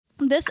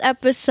this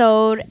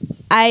episode,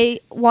 I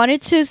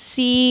wanted to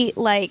see,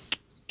 like,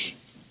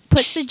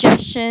 put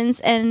suggestions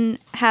and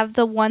have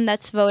the one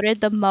that's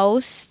voted the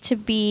most to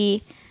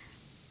be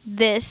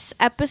this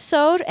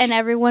episode, and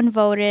everyone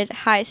voted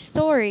high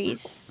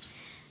stories.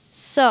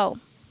 So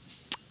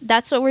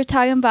that's what we're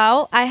talking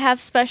about. I have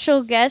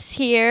special guests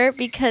here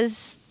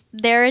because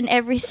they're in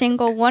every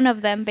single one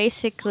of them,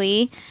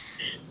 basically.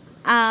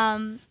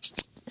 Um,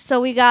 so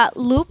we got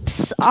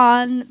Loops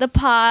on the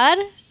pod,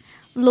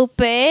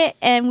 Lupe,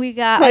 and we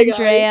got Hi guys.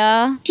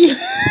 Andrea,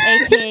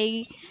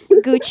 aka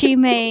Gucci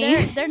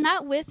Mane. They're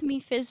not with me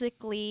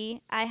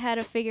physically. I had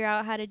to figure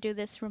out how to do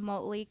this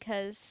remotely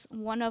because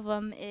one of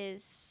them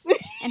is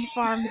in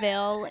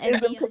Farmville and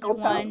Is in the other Pickle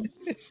Town. one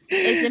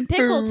is in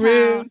For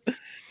real.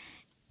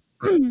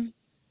 Pickletown.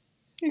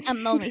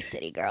 I'm Lonely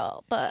City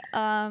girl, but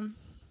all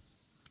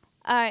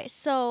right.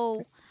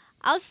 So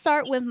I'll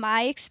start with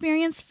my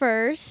experience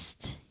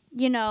first.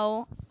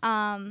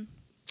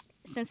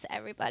 Since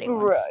everybody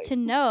wants Right. to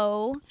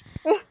know.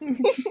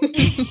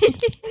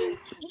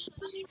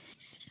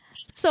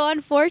 So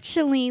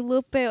unfortunately,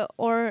 Lupe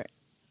or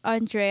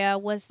Andrea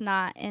was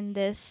not in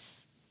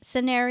this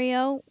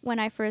scenario when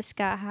I first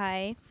got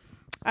high.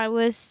 I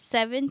was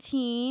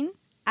 17.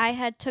 I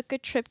had took a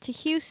trip to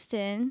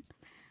Houston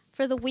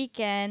for the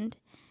weekend,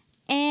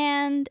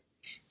 and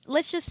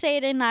let's just say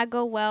it did not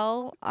go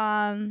well.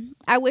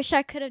 I wish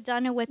I could have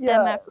done it with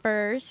them at Yes.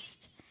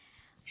 first,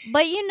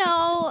 but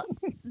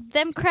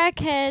them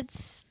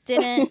crackheads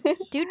didn't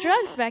do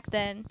drugs back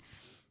then.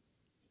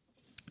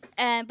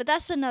 But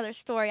that's another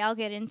story I'll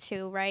get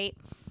into, right?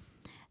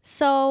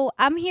 So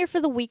I'm here for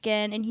the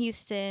weekend in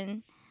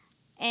Houston,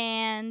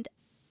 and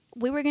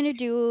we were gonna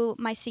do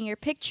my senior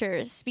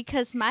pictures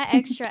because my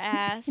extra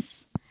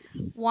ass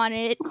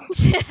wanted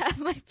to have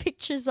my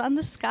pictures on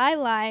the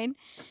skyline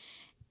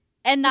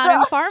and not in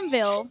No,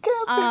 Farmville.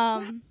 can't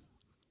pick.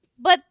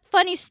 But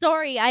funny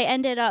story, I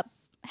ended up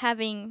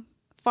having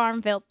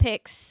Farmville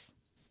pics.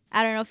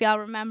 I don't know if y'all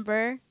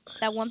remember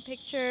that one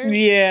picture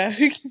Yeah.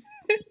 when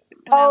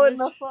I Oh, in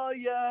the was fall,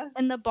 yeah.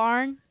 in the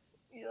barn.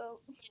 Yep.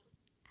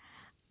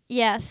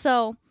 Yeah,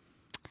 so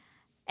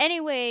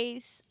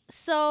anyways,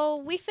 so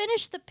we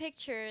finished the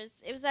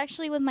pictures. It was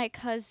actually with my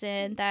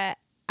cousin that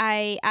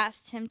I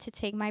asked him to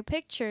take my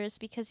pictures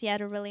because he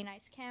had a really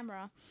nice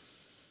camera.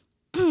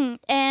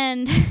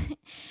 And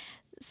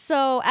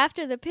so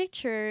after the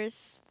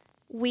pictures,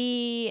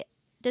 we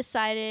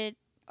decided,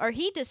 or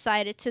he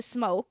decided to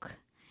smoke.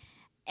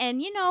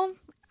 And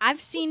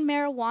I've seen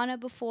marijuana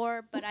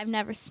before, but I've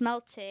never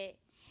smelt it.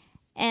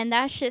 And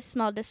that shit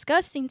smelled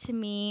disgusting to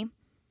me.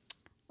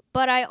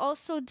 But I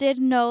also did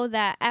know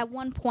that at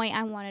one point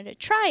I wanted to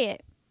try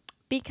it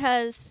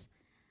because,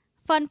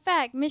 fun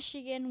fact,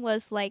 Michigan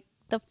was like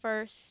the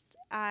first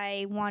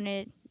I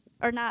wanted,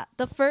 or not,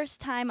 the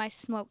first time I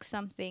smoked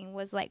something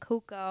was like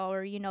hookah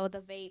or,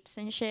 the vapes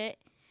and shit.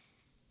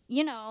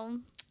 You know,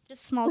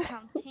 just small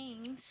town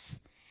things.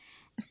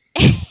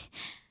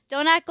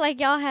 Don't act like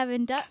y'all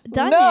haven't done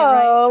it,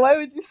 right? No, why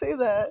would you say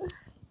that?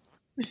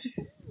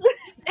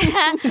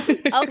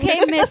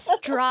 Okay, Miss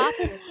Drop,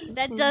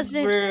 that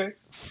doesn't Bruh.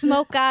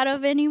 smoke out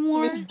of Miss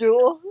anymore.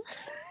 Jewel.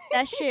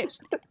 That shit,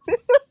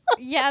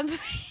 yeah.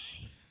 Miss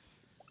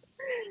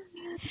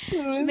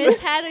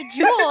Miss- had a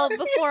jewel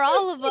before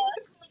all of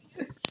us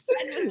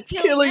and was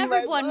killing Killing my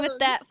everyone with lungs.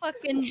 that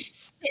fucking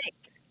stick.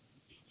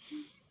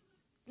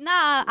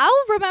 Nah,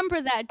 I'll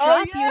remember that Oh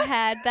drop you yeah,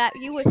 had that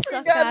you would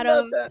suck forgot out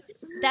about of. that.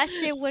 That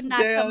shit would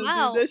not come Damn, dude,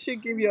 out. that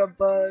shit gave me a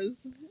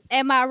buzz.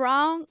 Am I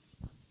wrong?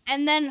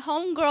 And then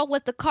homegirl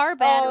with the car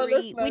Oh,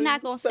 let's battery, we not not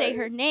even gonna say start.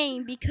 her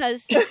name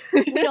because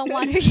we don't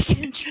want her to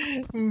get in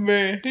trouble.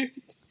 Bruh.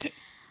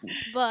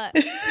 But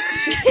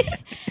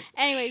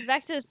anyways,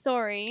 back to the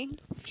story.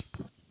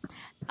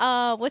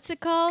 What's it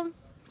called?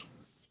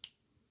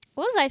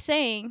 What was I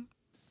saying?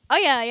 Oh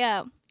yeah,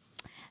 yeah.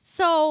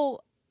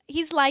 So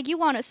he's like, "You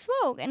want to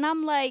smoke?" And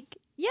I'm like,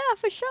 "Yeah,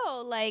 for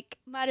sure. Like,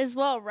 might as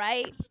well,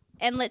 right?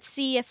 And let's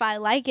see if I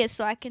like it,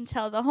 so I can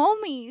tell the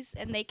homies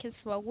and they can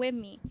smoke with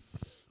me."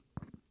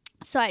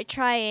 So I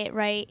try it,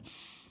 right?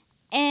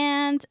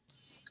 And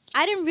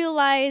I didn't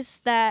realize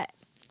that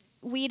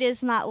weed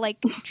is not like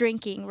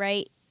drinking,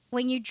 right?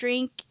 When you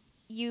drink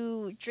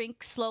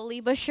slowly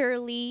but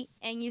surely,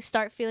 and you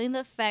start feeling the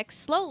effects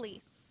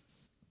slowly.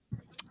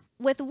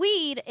 With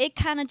weed, it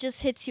kind of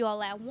just hits you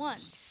all at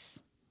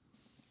once,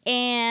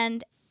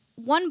 and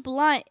one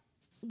blunt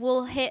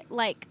will hit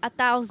like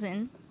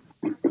 1,000,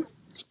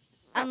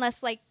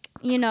 unless like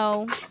you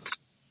know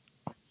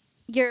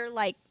you're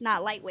like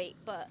not lightweight.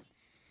 But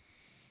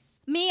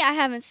me, I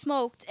haven't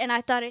smoked, and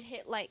I thought it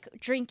hit like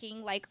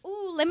drinking. Like,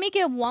 ooh, let me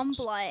get one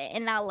blunt,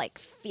 and I'll like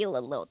feel a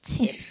little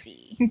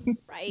tipsy,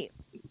 right?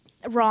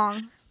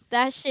 Wrong.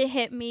 That shit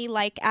hit me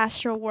like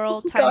Astro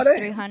World Got times it.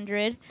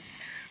 300.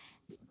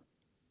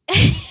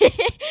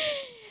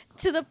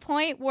 To the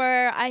point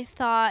where I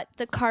thought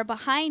the car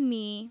behind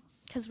me,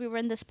 because we were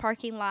in this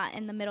parking lot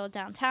in the middle of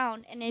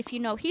downtown, and if you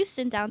know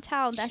Houston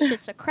downtown, that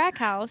shit's a crack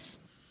house.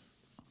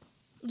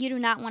 You do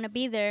not want to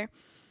be there.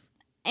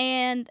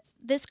 And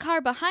this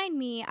car behind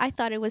me, I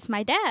thought it was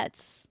my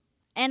dad's.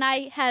 And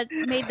I had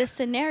made the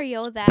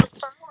scenario that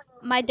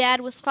my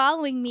dad was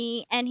following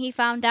me and he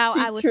found out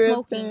He I was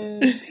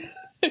smoking.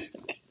 tripping.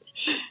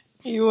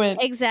 You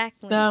went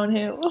Exactly.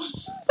 downhill.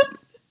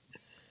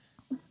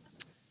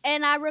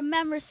 And I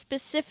remember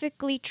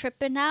specifically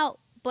tripping out,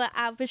 but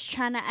I was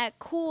trying to act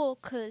cool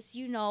because,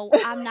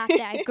 I'm not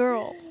that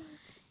girl.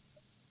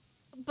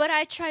 But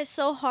I tried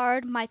so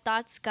hard, my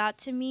thoughts got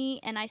to me,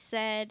 and I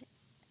said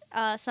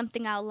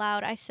something out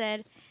loud. I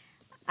said,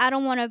 I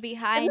don't want to be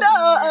high anymore.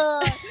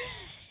 No,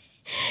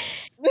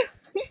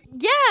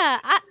 Yeah,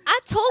 I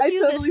told I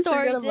you this totally forgot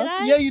story, did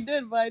about. Yeah, I? you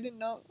did, but I didn't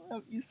know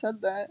you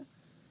said that.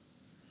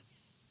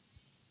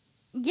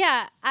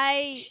 Yeah,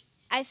 I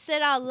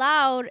said out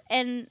loud,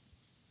 and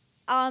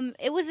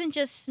it wasn't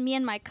just me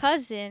and my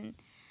cousin.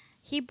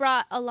 He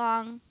brought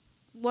along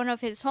one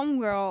of his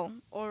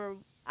homegirl, or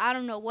I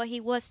don't know what he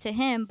was to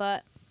him,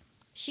 but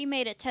she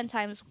made it 10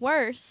 times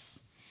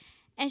worse.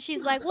 And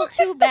she's like, well,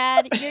 too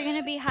bad. You're going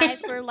to be high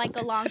for like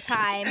a long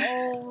time.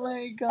 Oh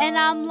my And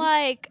I'm god.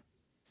 like,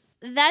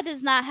 that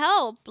does not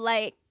help.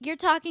 Like, you're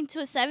talking to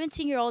a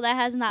 17-year-old that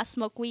has not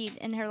smoked weed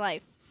in her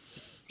life.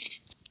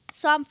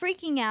 So I'm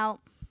freaking out.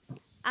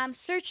 I'm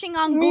searching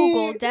on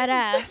Google, Me. dead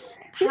ass,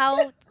 how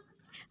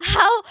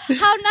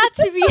not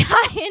to be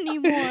high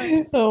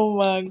anymore. Oh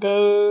my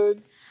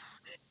god.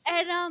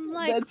 And I'm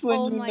like, That's when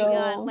oh you my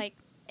god, know. like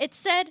it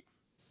said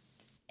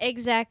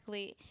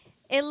exactly.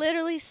 It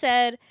literally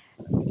said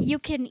you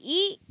can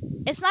eat.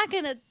 It's not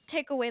going to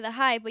take away the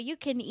high, but you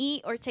can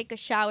eat or take a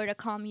shower to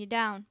calm you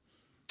down.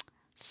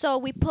 So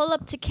we pull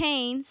up to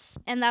Cane's,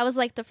 and that was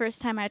like the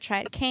first time I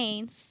tried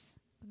Cane's.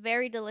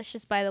 Very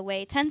delicious, by the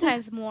way. 10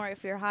 times more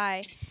if you're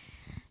high.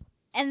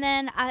 And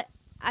then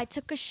I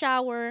took a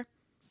shower.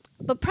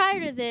 But prior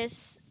to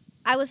this,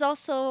 I was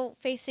also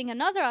facing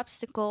another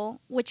obstacle,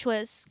 which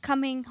was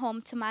coming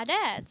home to my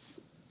dad's.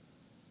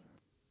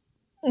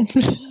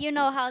 You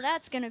know how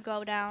that's going to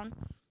go down.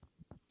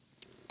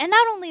 And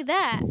not only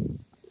that,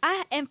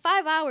 in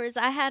 5 hours,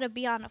 I had to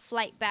be on a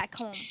flight back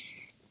home.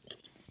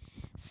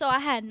 So I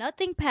had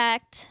nothing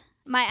packed.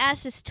 My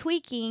ass is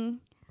tweaking.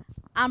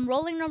 I'm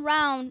rolling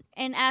around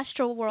in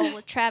Astro World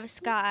with Travis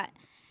Scott.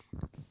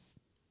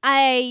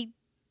 I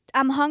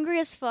I'm hungry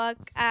as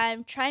fuck.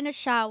 I'm trying to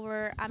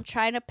shower. I'm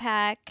trying to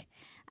pack,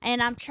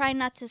 and I'm trying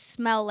not to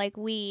smell like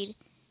weed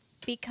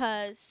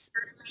because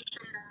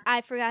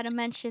I forgot to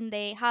mention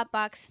they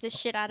hotboxed the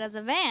shit out of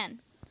the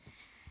van.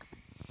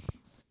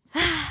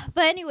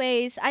 But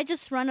anyways, I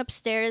just run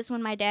upstairs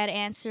when my dad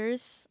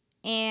answers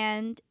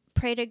and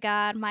pray to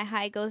God my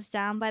high goes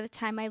down by the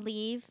time I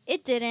leave.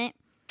 It didn't.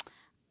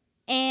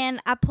 And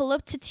I pull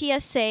up to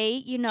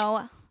TSA,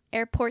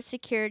 airport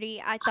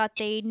security. I thought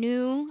they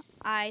knew.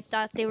 I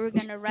thought they were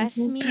going to arrest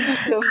me for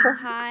being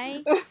high,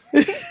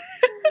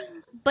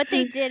 but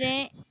they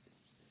didn't.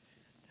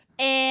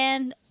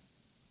 And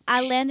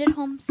I landed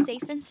home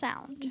safe and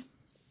sound.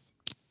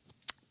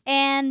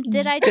 And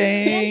did I do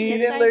it again? You Yes, Dang.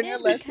 didn't I learn your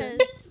did lesson.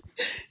 because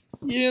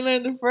You didn't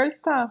learn the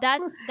first time.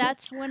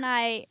 that's when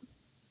I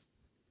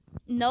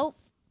nope.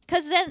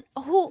 Cause then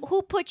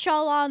who put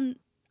y'all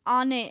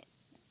on it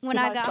when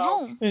I got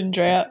Myself. home?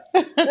 Andrea.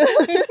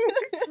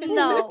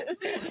 No,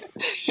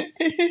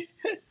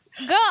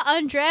 girl,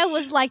 Andrea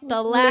was like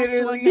the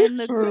last one Literally. in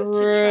the For group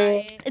to try real.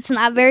 it. It's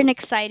not very an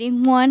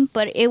exciting one,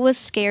 but it was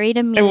scary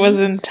to me. It was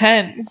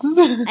intense.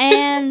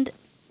 And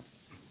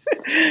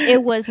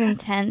it was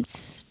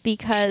intense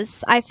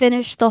because I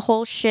finished the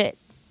whole shit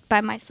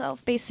by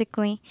myself,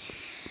 basically.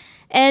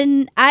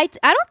 And I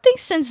don't think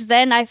since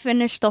then I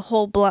finished the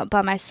whole blunt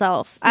by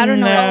myself. I don't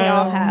know if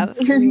y'all No. have.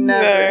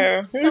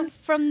 Never. So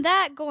from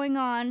that going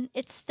on,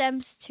 it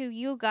stems to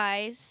you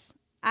guys.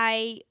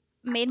 I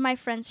made my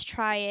friends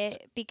try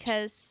it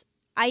because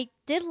I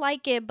did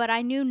like it, but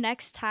I knew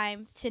next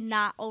time to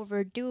not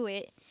overdo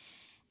it.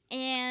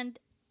 And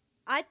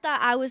I thought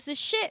I was the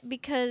shit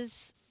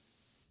because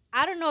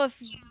I don't know if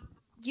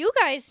you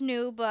guys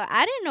knew, but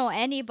I didn't know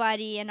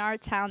anybody in our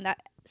town that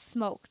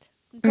smoked.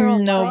 Girl,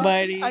 what?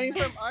 Nobody. I mean,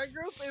 from our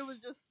group, it was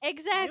just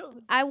Exactly.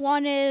 you. I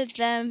wanted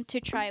them to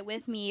try it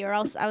with me, or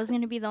else I was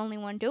going to be the only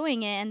one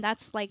doing it, and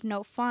that's like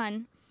no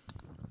fun.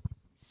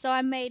 So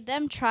I made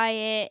them try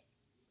it.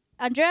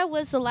 Andrea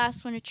was the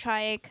last one to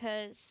try it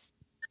because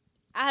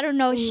I don't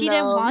know, she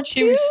didn't No. want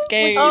She was to.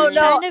 Was she Oh scared.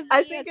 no, trying to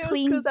I be a think it was because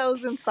clean? I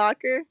was in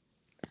soccer, and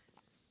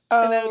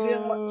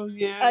Oh,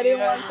 yeah, I didn't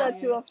yeah, want that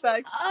to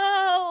affect.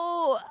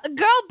 Oh,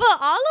 girl, but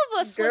all of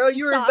us was Girl, in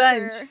you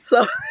revenge. soccer.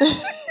 So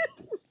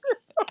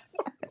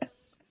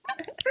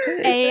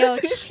yeah. Ayo,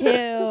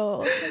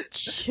 chill,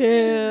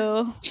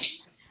 chill,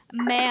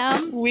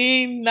 ma'am,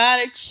 We not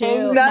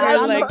chill. exposing not Not her on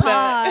on the like the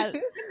that.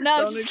 pod. No,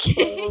 I'm don't just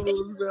kidding.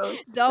 expose, bro.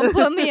 Don't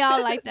put me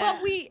out like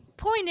that. But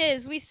point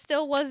is, we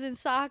still was in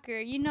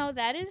soccer.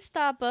 That didn't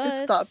stop It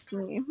us. stopped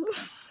me.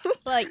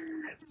 But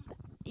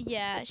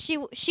yeah, she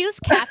was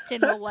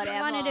captain or whatever.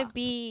 She wanted to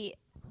be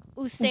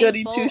Usain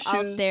Goody two Bolt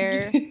out shoes.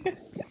 there.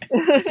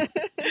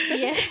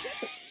 Yeah.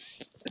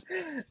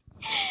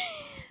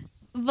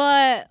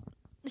 But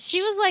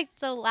she was like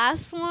the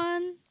last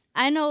one.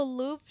 I know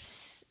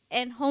Loops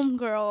and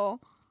Homegirl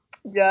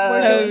were Yeah.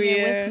 Oh doing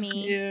it with yeah,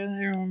 me. yeah,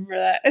 I remember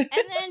that. And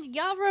then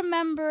y'all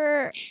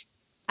remember,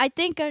 I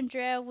think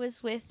Andrea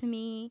was with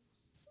me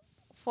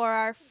for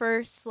our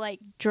first like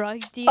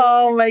drug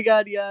Oh deal. my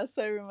god, yes,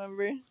 I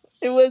remember.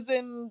 It was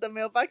in the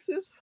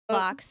mailboxes.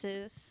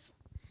 Boxes.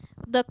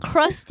 The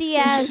crusty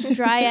ass,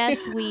 dry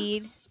ass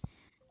weed.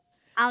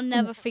 I'll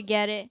never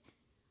forget it.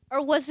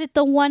 Or was it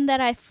the one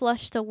that I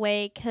flushed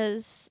away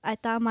because I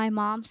thought my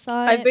mom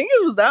saw I it? think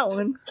it was that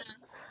one.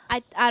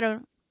 I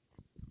don't.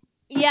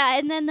 Yeah,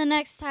 and then the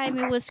next time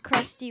it was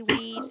crusty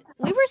weed.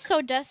 We were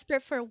so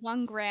desperate for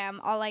 1 gram.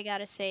 All I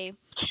gotta say.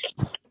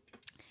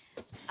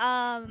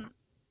 Um.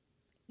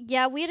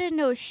 Yeah, we didn't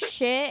know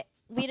shit.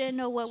 We didn't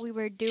know what we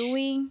were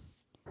doing.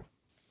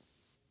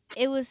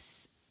 It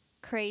was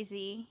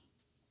crazy.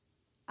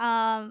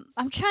 I'm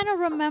trying to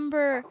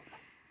remember.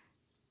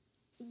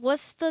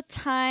 What's the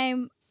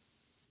time?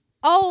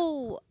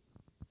 Oh,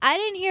 I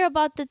didn't hear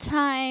about the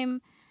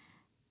time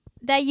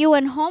that you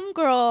and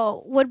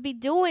homegirl would be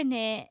doing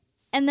it,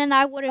 and then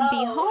I wouldn't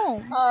be Oh,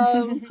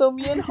 home. so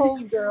me and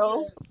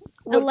homegirl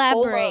would pull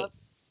Elaborate. up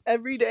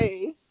every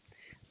day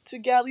to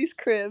Gally's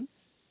crib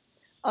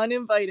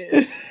uninvited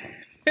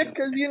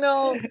because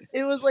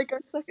it was like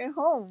our second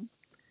home.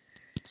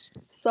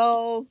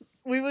 So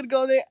we would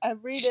go there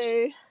every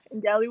day,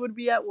 and Gally would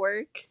be at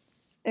work,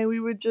 and we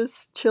would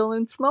just chill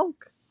and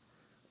smoke.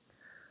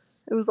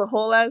 It was a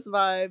whole ass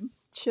vibe,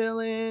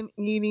 chilling,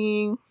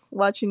 eating,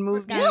 watching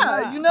movies.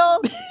 Yeah,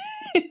 Organiza.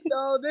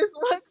 So this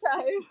one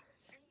time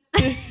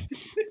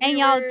we And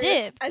y'all were,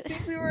 dipped. I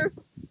think we were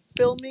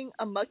filming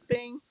a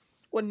mukbang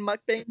when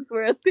mukbangs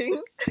were a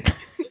thing.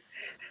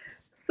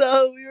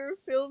 So we were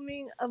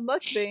filming a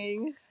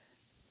mukbang,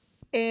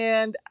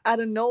 and out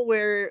of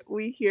nowhere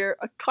we hear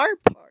a car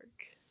park,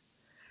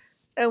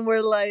 and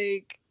we're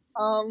like,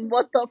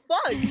 what the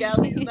fuck?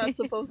 Gally's not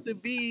supposed to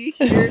be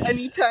here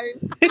anytime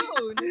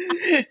soon.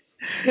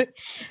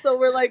 So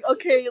we're like,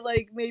 okay,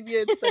 like maybe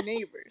it's the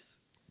neighbors.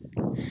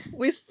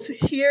 We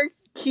hear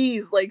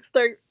keys like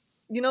start,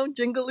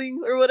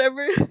 jingling or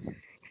whatever.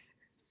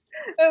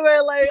 And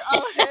we're like,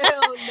 oh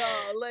hell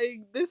no.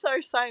 Like this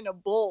our sign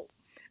of bolt.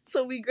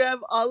 So we grab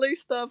all our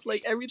stuff,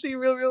 like everything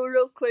real, real,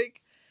 real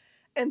quick.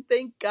 And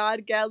thank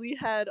God Gally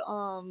had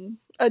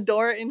a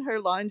door in her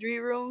laundry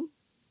room.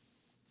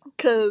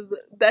 Cause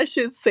that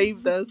shit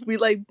saved us. We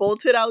like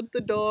bolted out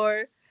the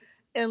door,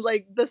 and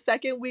like the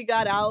second we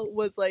got out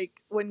was like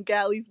when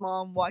Gally's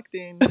mom walked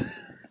in.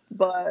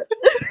 But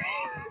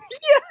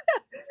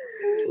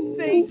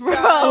thank God Bro,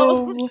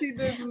 Oh, she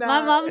did my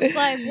not. mom's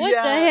like, what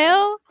the Yeah.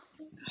 hell?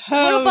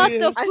 What oh about yeah.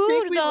 the I think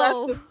food we left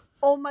though? the.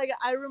 Oh my god!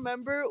 I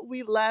remember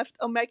we left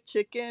a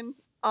McChicken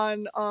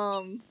on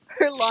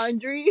her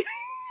laundry.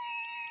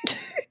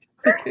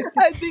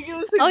 I think it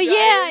was her Oh yeah,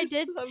 dryer I or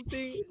did.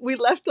 something. We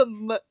left a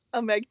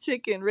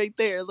McChicken right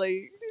there.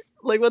 Like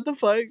what the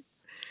fuck?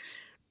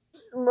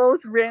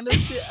 Most random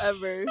shit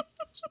ever.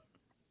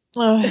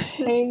 Oh,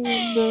 hell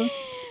no.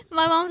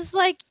 My mom's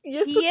like, ¿Y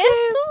esto ¿y qué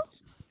esto?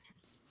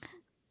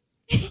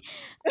 es?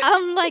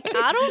 I'm like,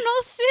 I don't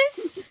know,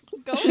 sis.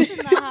 Ghost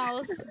in the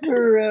house.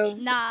 For real.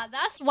 Nah,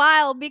 that's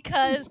wild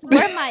because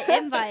where my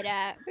invite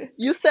at?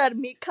 You said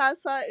mi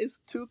casa is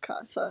tu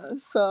casa,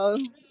 so.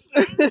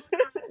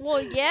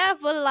 Well, yeah,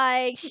 but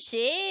like,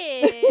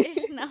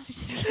 shit. No, I'm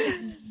just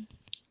kidding.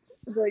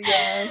 But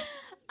yeah,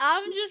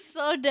 I'm just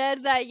so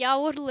dead that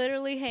y'all would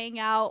literally hang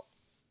out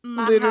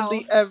my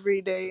literally house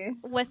every day.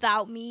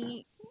 without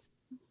me.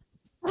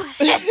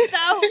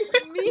 Without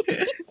me.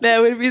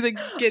 That would be the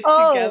get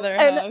Oh, together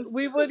and house.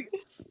 we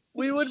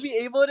would be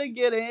able to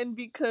get in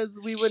because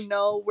we would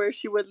know where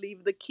she would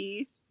leave the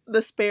key,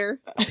 the spare.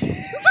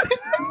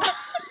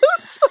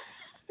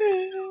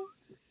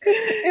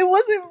 It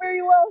wasn't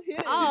very well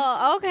hidden.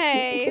 Oh,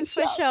 okay, Good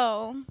for job.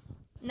 sure.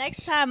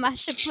 Next time I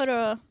should put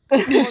a.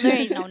 Well, there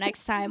ain't no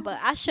next time, but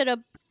I should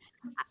have.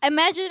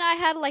 Imagine I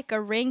had like a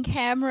ring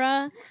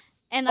camera,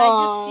 and I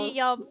just uh see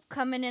y'all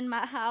coming in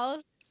my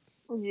house.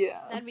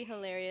 yeah. That'd be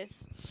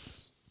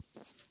hilarious.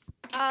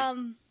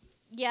 Um,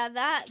 yeah,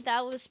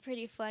 that was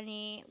pretty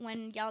funny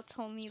when y'all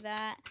told me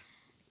that.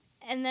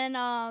 And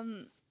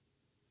then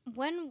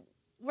when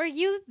were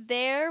you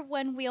there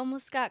when we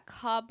almost got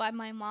caught by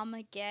my mom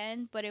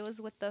again, but it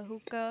was with the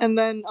hookah? And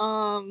then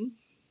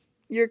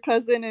your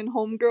cousin and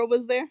homegirl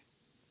was there?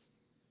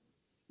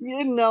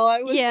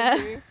 I wasn't Yeah.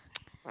 there.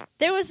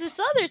 There was this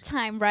other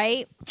time,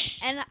 right?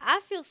 And I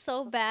feel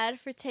so bad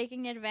for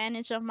taking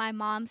advantage of my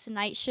mom's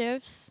night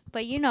shifts,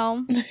 but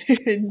where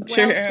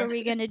else True. were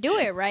we going to do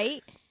it,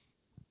 right?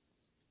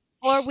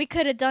 Or we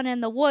could have done it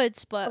in the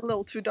woods, A but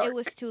little too it dark.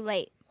 was too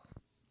late.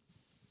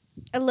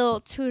 A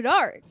little too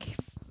dark.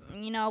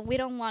 We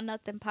don't want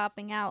nothing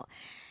popping out.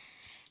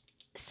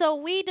 So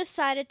we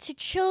decided to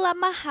chill at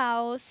my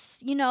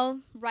house,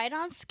 right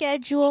on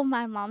schedule.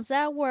 My mom's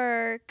at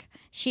work.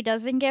 She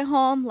doesn't get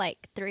home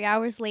like 3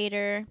 hours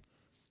later.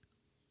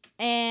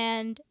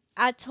 And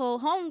I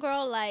told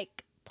homegirl,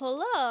 like,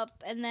 pull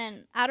up. And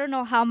then I don't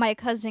know how my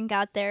cousin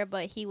got there,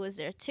 but he was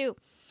there too.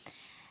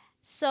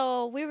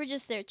 So we were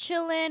just there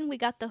chilling. We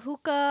got the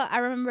hookah. I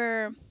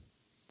remember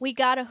we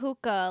got a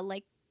hookah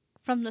like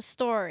from the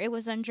store. It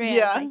was Andrea's,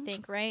 Yeah, I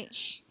think, right?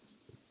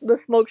 the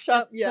smoke The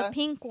shop. the Yeah.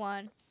 pink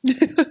one.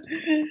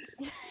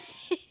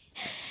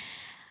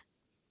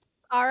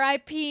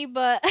 R.I.P.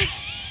 But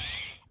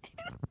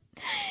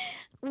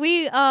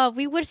we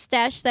would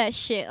stash that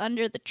shit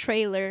under the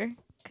trailer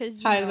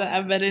because Hide the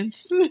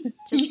evidence.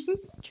 just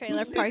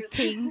trailer park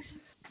tings.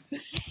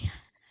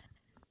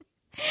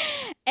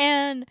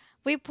 And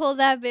we pulled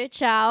that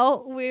bitch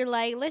out. We are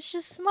like, let's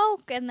just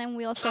smoke. And then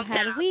we also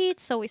had weed,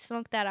 so we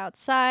smoked that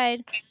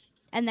outside.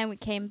 And then we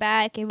came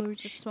back and we were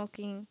just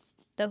smoking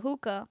the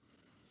hookah.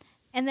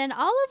 And then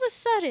all of a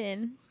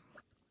sudden,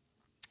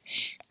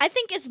 I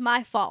think it's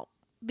my fault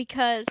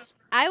because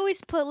I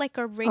always put like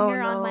a Oh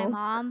ringer on my no.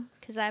 mom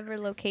because I have her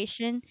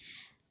location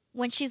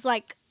when she's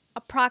like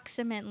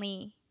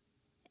approximately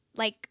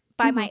like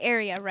by Mhm. my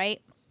area,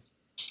 right?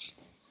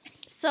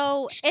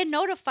 So it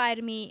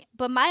notified me,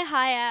 but my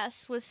high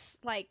ass was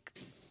like,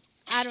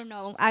 I don't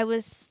know, I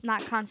was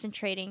not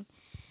concentrating.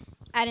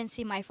 I didn't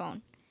see my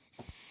phone.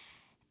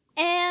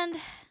 And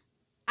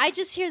I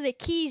just hear the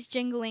keys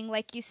jingling,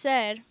 like you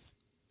said.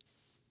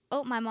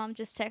 Oh, my mom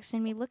just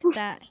texted me. Look at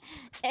that.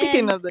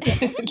 Speaking And of the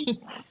devil.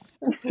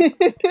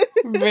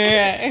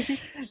 Bruh.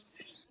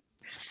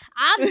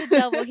 I'm the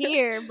devil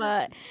here,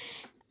 but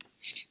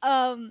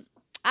um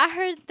I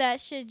heard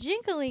that shit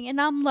jingling and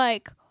I'm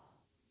like,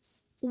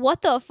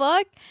 what the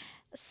fuck?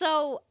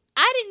 So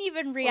I didn't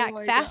even Oh react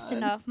my fast god.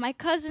 enough. My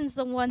cousin's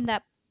the one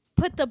that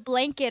put the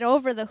blanket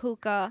over the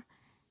hookah,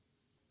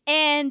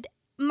 and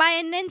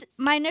my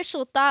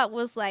initial thought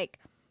was like,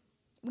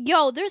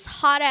 yo, there's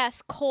hot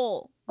ass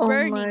coal Oh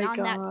burning my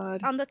on that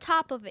god. on the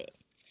top of it.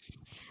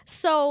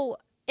 So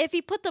if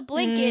he put the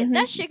blanket, Hmm.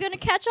 that shit gonna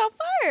catch on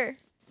fire.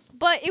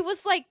 But it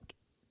was like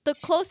the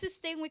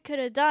closest thing we could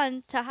have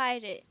done to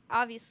hide it,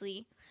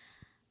 obviously.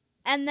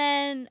 And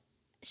then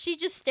she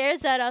just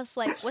stares at us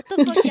like, what the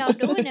fuck y'all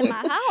doing in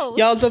my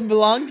Y'all house? don't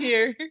belong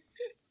here.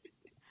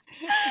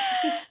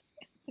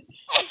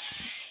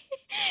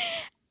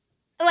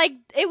 Like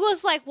it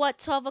was like what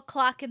 12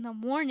 o'clock in the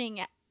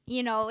morning.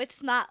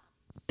 It's not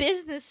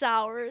business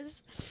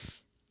hours.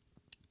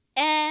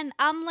 And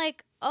I'm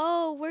like,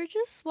 oh, we're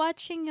just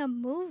watching a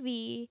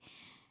movie.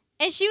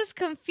 And she was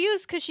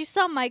confused because she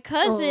saw my Oh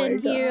cousin my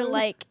here, god.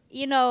 like,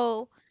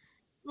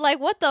 like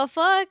what the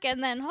fuck?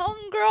 And then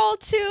homegirl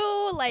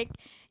too. Like,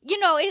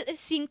 it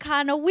seemed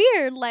kind of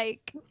weird.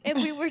 Like,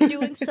 if we were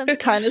doing something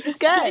Kind of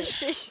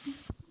sketch.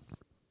 suspicious.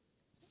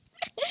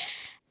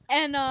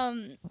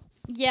 And,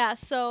 yeah,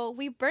 so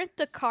we burnt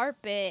the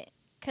carpet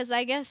because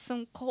I guess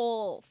some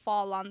coal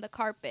fall on the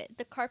carpet.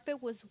 The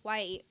carpet was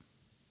white,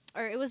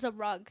 or it was a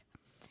rug.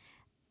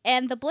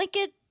 And the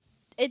blanket,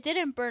 it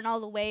didn't burn all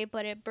the way,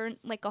 but it burnt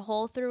like a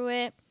hole through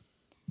it.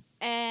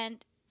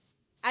 And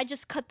I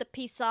just cut the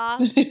piece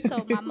off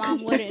so my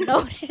mom wouldn't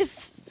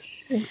notice.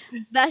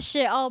 That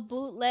shit all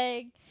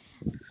bootleg.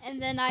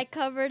 And then I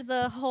covered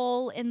the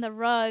hole in the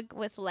rug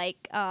with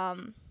like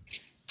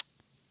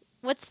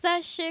what's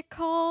that shit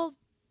called?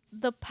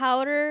 The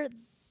powder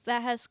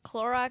that has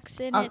Clorox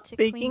in Uh, it to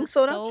clean Baking the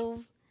soda?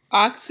 stove.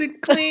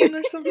 OxyClean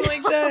or something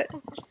like that.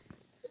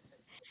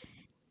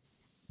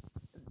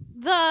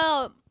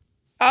 the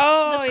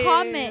the Oh yeah,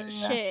 comment yeah,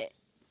 yeah. shit.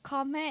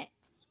 Comment,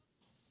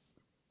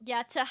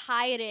 yeah, to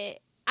hide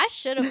it. I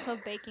should have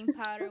put baking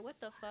powder. What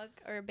the fuck?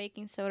 Or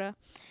baking soda.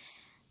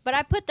 But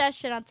I put that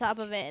shit on top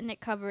of it and it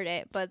covered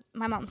it. But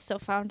my mom still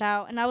found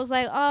out. And I was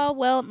like, oh,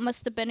 well, it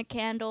must have been a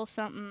candle,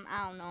 something.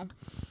 I don't know.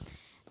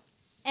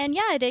 And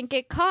yeah, I didn't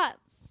get caught.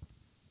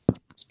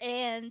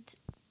 And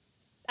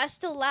I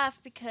still laugh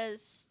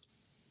because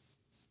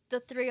the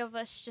three of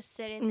us just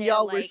sitting there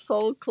Y'all were like,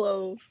 so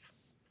close.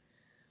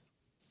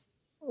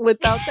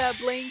 Without that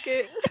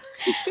blanket,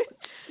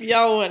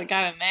 Y'all would have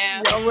got a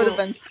nap. y'all would have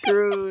been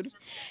screwed.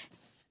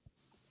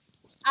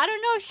 I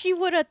don't know if she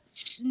would have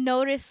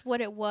noticed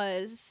what it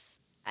was.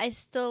 I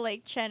still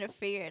like trying to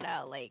figure it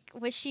out. Like,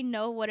 would she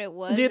know what it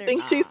Do was you or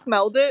think she not?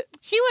 smelled it?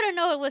 She would have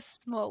known it was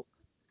smoke.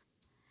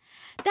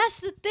 That's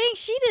the thing.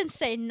 She didn't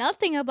say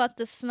nothing about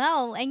the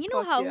smell. And you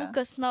know Fuck how yeah.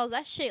 hookah smells?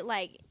 That shit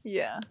like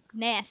Yeah.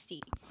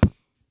 nasty.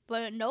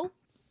 But nope.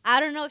 I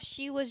don't know if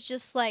she was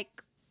just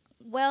like,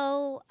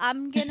 well,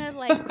 I'm gonna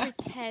like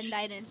pretend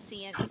I didn't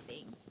see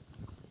anything.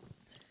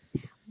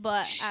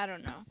 But I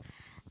don't know.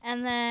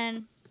 And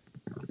then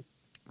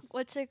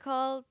what's it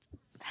called?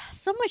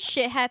 So much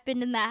shit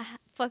happened in that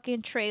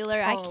fucking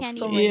trailer. I Oh, can't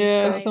so even many Yeah,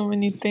 stuff. describe. so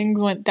many things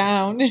went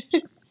down.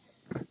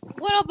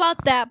 What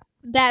about that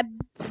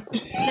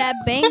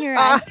banger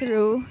I Ah,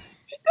 threw?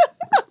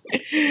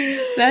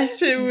 That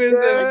shit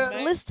was a girl.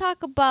 night. Let's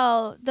talk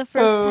about the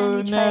first time Oh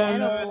you tried no,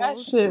 no, that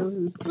shit edibles.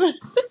 was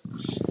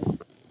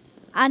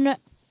I know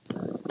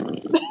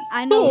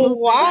I know Lupe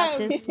got why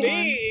this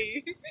one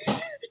me?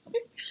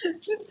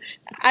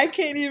 I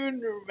can't even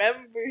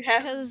remember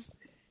cuz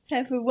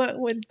half of what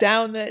went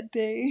down that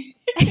day.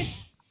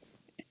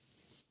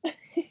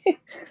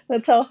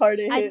 That's how hard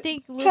it I hit.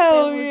 think Lupe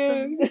Hell was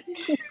yeah. the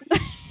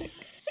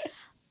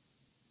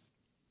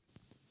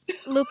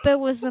Lupe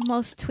was the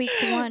most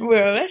tweaked one.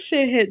 Bro, that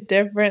shit hit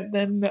different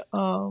than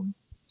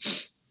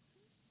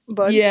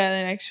Bud. yeah,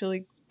 than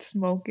actually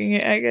smoking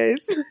it, I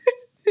guess.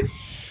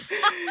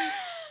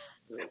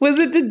 Was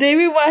it the day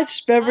we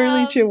watched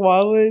Beverly Um.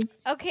 Chihuahuas?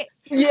 Okay.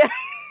 Yeah.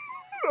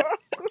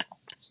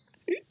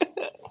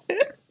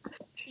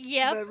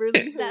 Yep.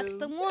 Beverly That's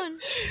the Hills. one.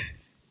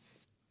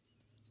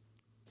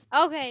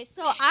 Okay,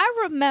 so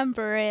I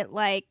remember it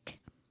like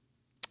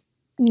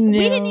we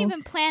didn't No.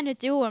 even plan to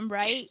do them,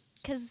 right?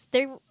 Cuz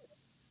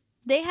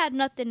they had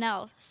nothing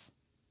else.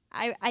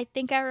 I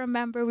think I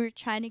remember we were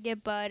trying to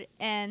get Bud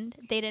and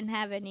they didn't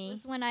have any. It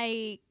was when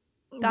I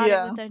got it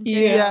Yeah. with Yeah.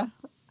 Yeah. Andrea,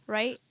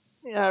 right?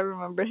 Yeah, I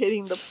remember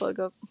hitting the plug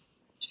up.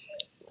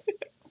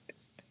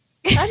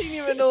 I didn't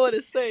even know what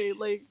to say.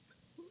 Like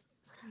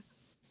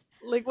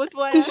what do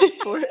I ask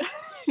for?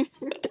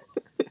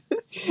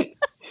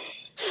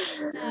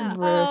 Yeah.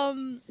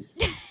 Bruh.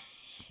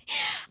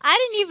 I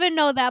didn't even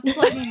know that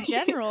plug in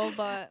general,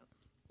 but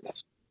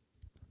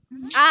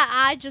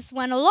I just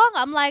went along.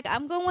 I'm like,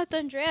 I'm going with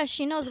Andrea.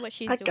 She knows what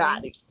she's I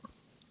got doing.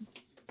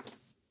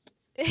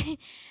 it.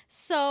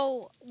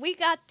 So we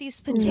got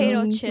these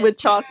potato No. With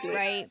chips, chocolate.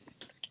 right?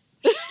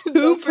 Who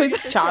Don't forget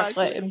puts the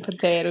chocolate chocolate. in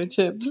potato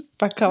chips?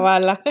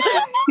 Bacabala.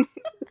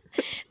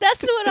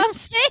 That's what I'm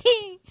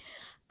saying.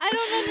 I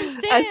don't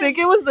I think understand.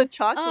 it was the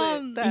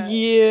chocolate Um, that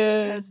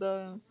Yeah. had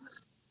the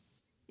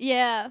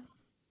yeah,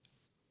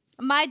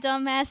 my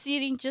dumbass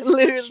eating just the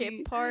chip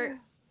literally. part.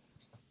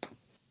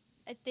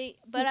 I think,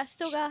 but I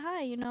still got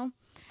high.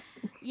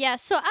 Yeah,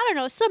 so I don't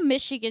know, some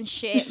Michigan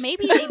shit.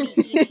 Maybe they be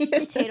eating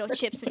potato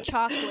chips and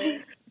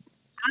chocolate.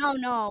 I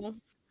don't know,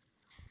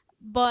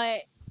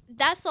 but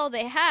that's all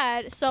they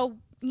had. So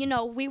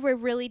we were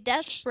really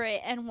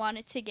desperate and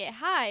wanted to get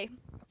high.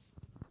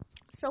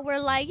 So we're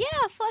like,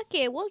 yeah, fuck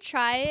it, we'll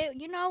try it.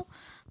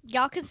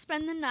 Y'all can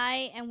spend the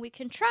night and we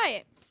can try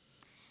it.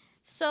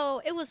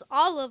 So it was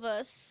all of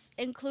us,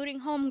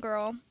 including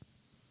Homegirl.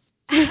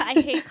 I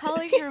hate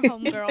calling her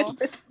Homegirl.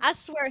 I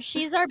swear,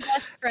 she's our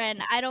best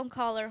friend. I don't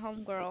call her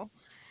Homegirl.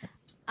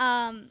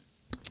 Um,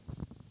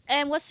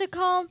 and what's it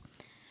called?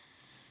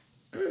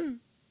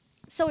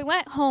 So we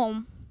went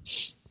home.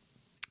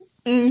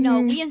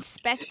 Hmm. We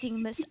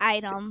inspecting this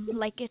item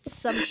like it's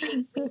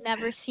something we've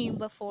never seen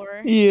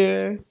before.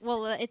 Yeah.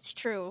 Well, it's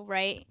true,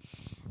 right?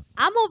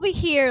 I'm over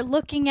here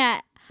looking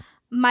at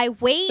my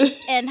weight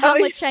and how Oh,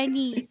 much I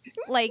need.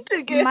 Like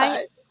to get my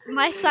high.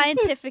 my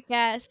scientific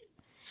ass.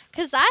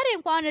 Cause I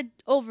didn't want to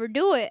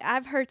overdo it.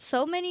 I've heard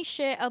so many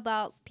shit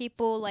about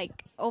people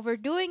like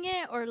overdoing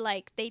it or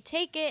like they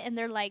take it and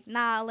they're like,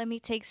 nah, let me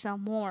take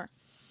some more.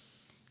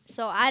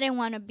 So I didn't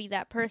want to be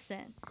that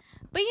person.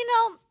 But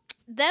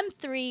them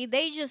three,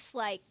 they just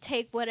like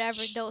take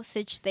whatever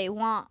dosage they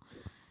want.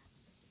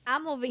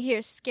 I'm over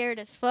here scared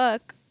as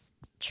fuck,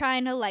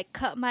 trying to like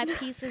cut my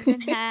pieces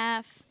in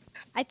half.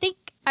 I think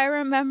I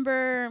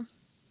remember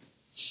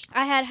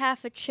I had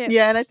half a chip.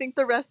 Yeah, and I think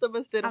the rest of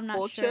us did a I'm not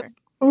full chip. sure.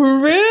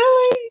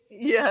 Really?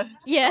 Yeah.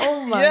 Yeah.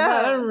 Oh my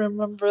god, I Yeah. don't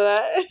remember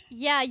that.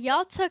 Yeah,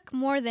 y'all took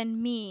more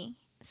than me.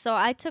 So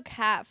I took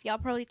half. Y'all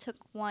probably took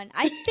one.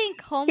 I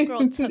think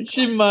Homegirl took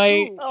She like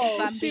might. two, if Oh,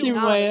 I'm she She being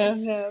might might. have.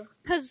 honest.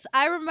 Because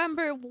I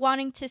remember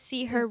wanting to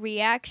see her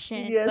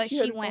reaction, Yeah, but she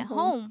had she to go went home.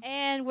 home.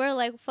 And we're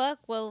like, fuck,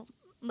 well,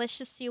 let's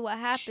just see what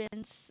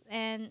happens.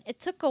 And it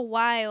took a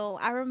while.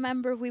 I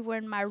remember we were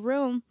in my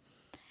room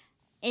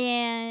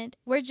and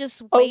we're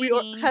just Oh,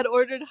 waiting had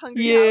ordered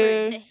Hungry for House.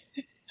 it Yeah.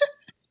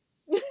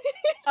 to.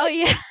 Oh,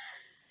 yeah.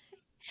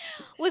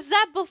 Was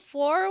that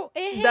before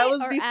it That hit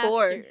was or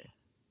before. after?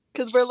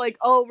 Because we're like,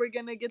 oh, we're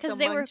going to get the Because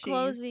they were munchies.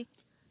 closing.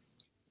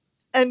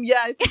 And yeah,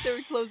 I think they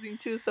were closing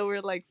too. So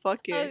we're like,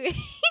 fuck it. Okay.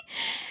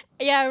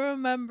 Yeah, I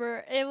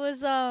remember. It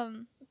was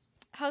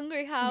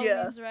Hungry Yeah.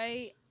 Howie's,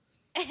 right?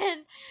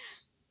 And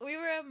we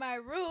were in my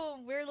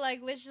room. We are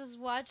like, let's just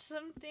watch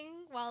something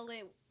while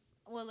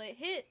it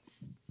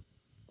hits.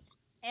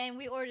 And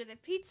we ordered the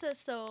pizza,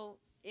 so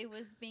it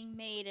was being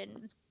made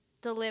and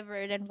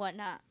delivered and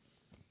whatnot.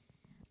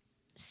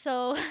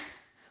 So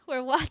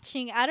we're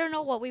watching. I don't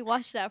know what we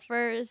watched at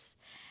first,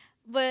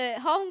 but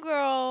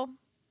Homegirl.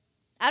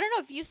 I don't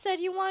know if you said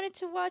you wanted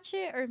to watch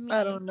it or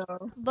I me, don't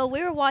know. but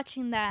we were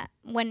watching that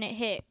when it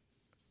hit.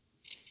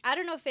 I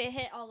don't know if it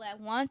hit all at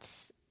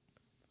once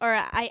or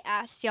I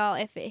asked y'all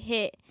if it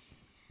hit.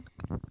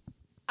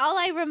 All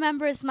I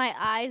remember is my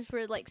eyes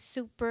were like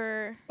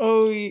super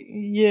Oh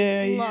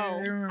yeah, yeah,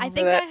 I low. I remember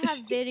think I that. have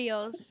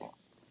videos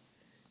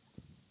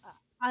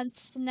on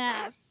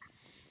Snap.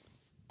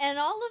 And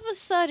all of a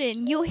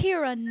sudden, you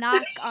hear a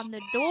knock on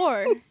the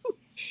door.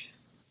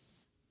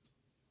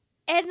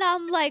 And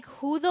I'm like,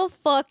 who the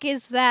fuck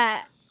is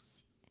that?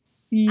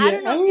 I Yeah,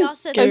 don't know I if y'all was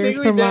said the I scared think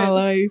same we for my did.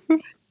 thing.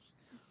 life.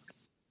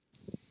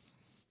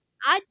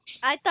 I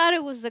I thought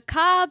it was the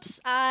cops.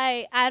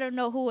 I don't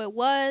know who it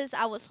was.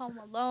 I was home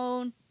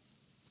alone.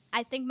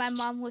 I think my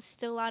mom was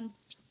still on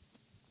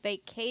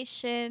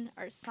vacation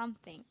or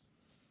something.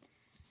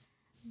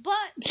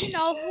 But you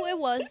know who it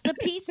was, the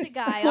pizza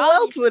guy, Who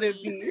else would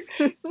it obviously.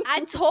 be?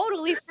 I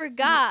totally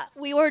forgot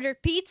we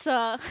ordered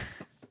pizza.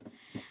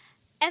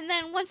 And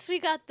then once we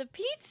got the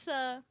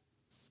pizza,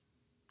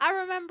 I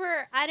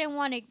remember I didn't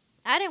want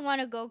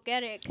to go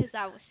get it cuz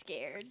I was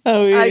scared.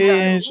 Oh yeah, I I don't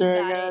got yeah, know it. who sure,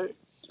 I got got it. it.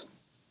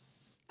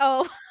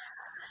 Oh,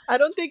 I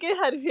don't think it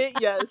had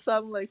hit yet, so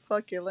I'm like,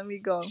 fuck it, let me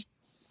go.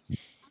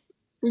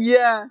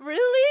 Yeah.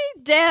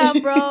 really?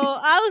 Damn, bro.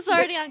 I was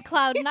already on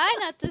cloud 9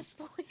 at this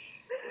point.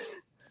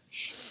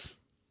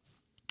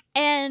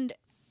 And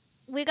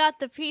we got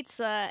the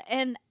pizza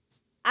and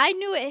I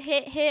knew it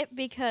hit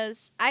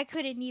because I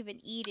couldn't even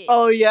eat it.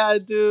 Oh yeah,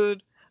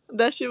 dude.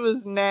 That shit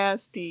was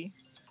nasty.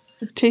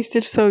 It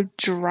tasted so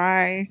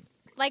dry.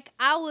 Like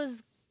I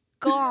was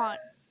gone.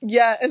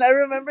 Yeah, and I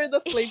remember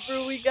the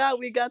flavor we got.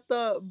 We got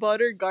the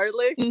butter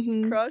garlic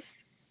Mm-hmm. crust.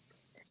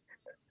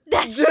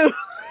 That Dude,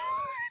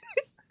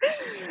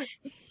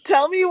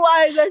 tell me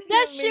why that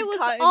that shit shit made was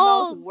Cottonmouth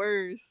all,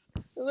 worse.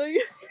 Like,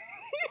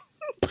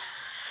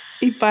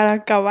 Y para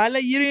acabarla,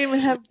 you didn't even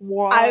have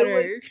I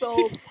was water.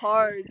 so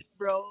parched,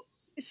 bro.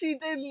 She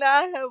did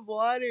not have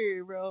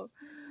water, bro.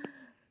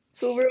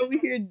 So we're over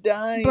here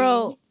dying.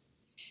 bro.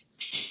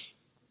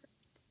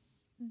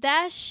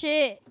 That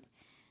shit.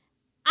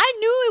 I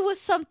knew it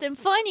was something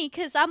funny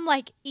because I'm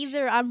like,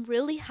 either I'm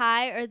really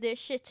high or this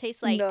shit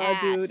tastes like No,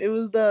 dude, it ass.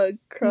 was the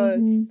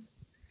crust. Mm-hmm.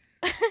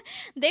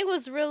 They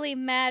was really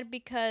mad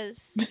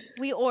because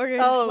we ordered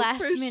Oh, for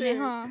last minute, sure.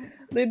 huh?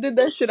 They did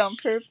that shit on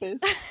purpose.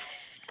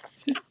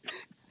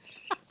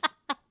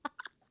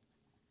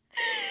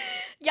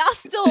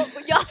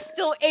 Y'all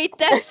still ate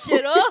that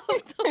shit up.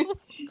 Though.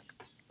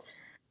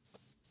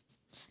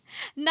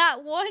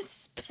 Not one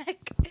speck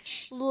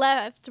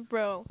left,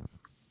 bro.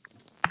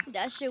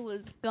 That shit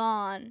was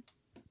gone.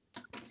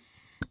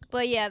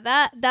 But yeah,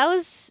 that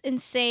was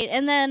insane.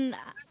 And then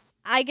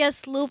I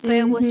guess Lupe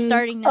was Mm-hmm.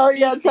 starting to Oh see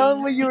yeah, tell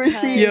them things what you were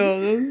seeing.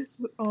 Yo,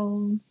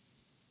 because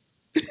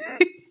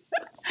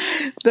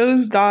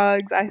those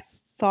dogs, I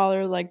saw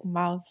their like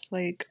mouth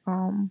like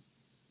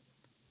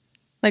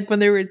when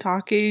they were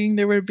talking,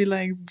 they would be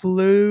like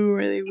blue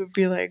or they would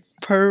be like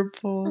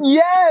purple.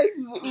 Yes,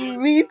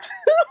 me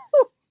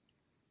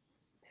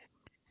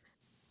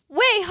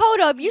wait, hold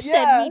up. You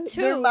said Yeah, me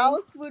their too.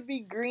 mouths would be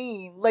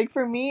green. Like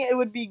for me, it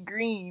would be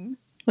green.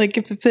 Like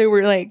if they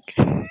were like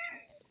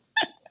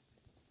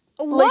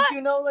Like What?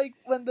 like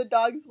when the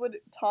dogs would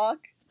talk,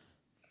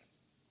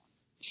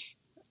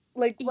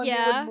 like when they would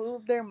Yeah.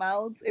 move their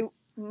mouths, it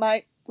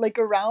might like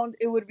around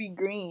it would be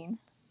green.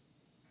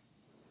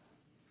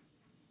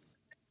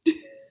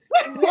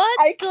 What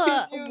I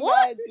kid the you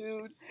what? not,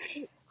 dude.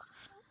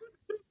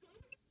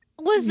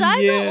 Was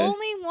I the yeah.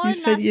 only You one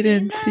said not you seeing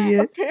didn't see that?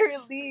 it.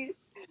 Apparently,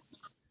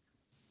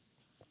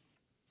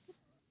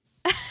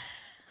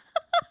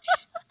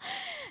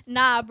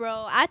 Nah,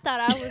 bro. I thought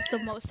I was the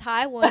most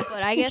high one,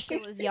 but I guess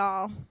it was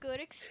y'all. Good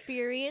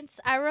experience.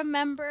 I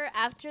remember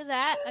after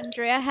that,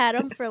 Andrea had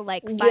them for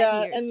like five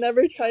yeah, and years.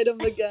 never tried them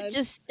again.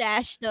 Just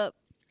stashed up.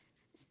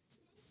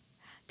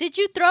 Did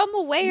you throw them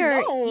away or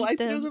No, eat I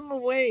threw them? them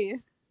away.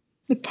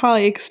 It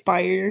probably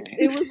expired.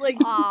 It was like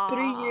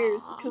 3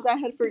 years because Aww. I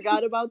had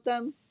forgot about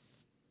them.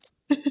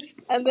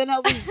 And then I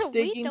was We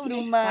digging don't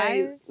through my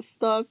expire.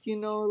 stuff,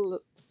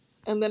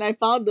 and then I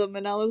found them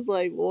and I was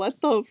like, what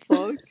the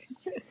fuck?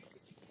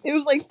 It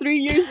was like 3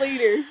 years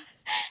later.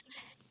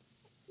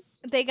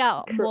 They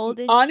got mold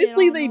and shit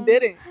Honestly, on they them.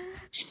 didn't.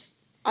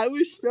 I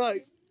was shook.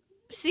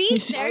 See,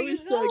 there I you was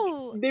shook.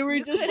 go. They were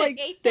You just could have like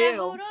ate that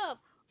hold stale. up.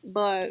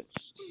 But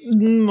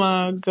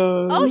My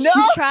Oh, no,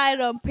 she gosh. tried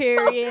them.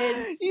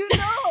 Period.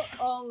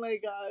 oh my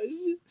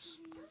gosh.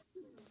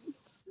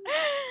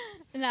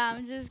 Nah,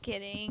 I'm just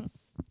kidding.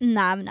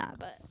 Nah, I'm not.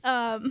 But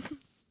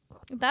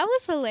that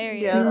was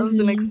Yeah, that was hilarious.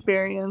 an Mm-hmm.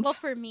 Well, experience.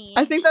 for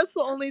I me, think that's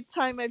the only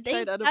time I've they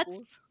tried that's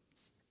edibles.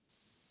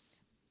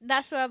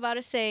 that's what I'm about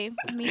to say.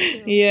 Me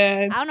too. Yeah,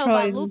 I it's don't know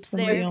about probably loops just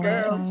gonna be Yes, the there, only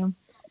but girl. time.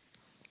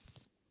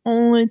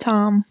 Only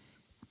time.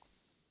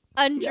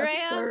 Yes, Andrea,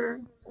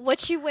 sir.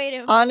 what you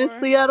waiting for?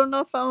 Honestly, I don't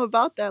know if I'm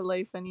about that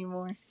life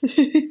anymore.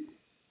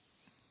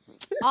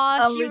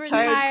 Aw, I'm she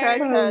retired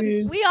retired. crackhead.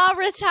 Probably. We all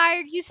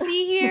retired. You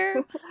see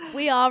here,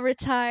 we all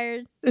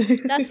retired.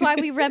 That's why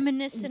we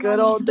reminiscing Good on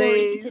these old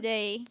stories days.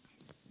 today.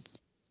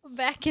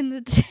 Back in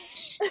the day.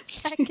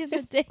 Back in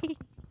the day.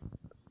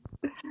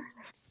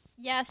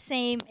 Yeah,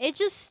 same. It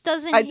just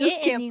doesn't I just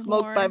hit can't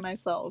smoke by anymore.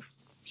 myself.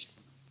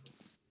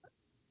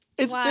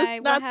 It's Why?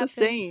 just What not the happens?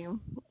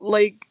 same.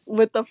 Like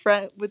with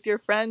your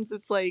friends,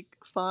 it's like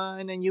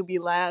fun and you'll be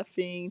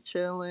laughing,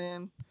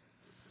 chilling.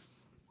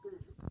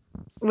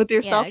 With Yeah,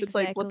 yourself, it's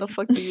like, what the exactly.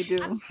 fuck do you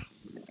do?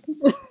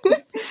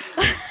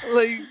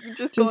 Like, you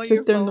just go Just on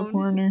your sit there in the phone.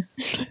 corner.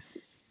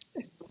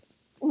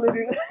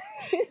 Literally.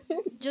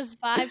 Just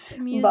vibe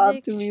to Bob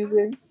music. to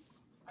music.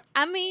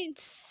 I mean,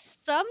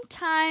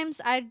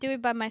 sometimes I do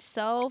it by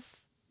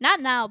myself. Not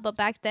now, but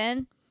back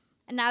then.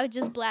 And I would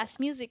just blast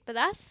music, but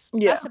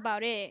Yeah. that's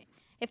about it.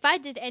 If I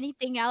did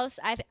anything else,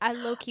 I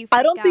low key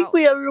I freak don't think out.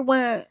 we ever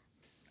went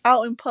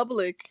out in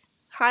public.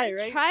 We Hi,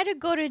 right? tried to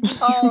go to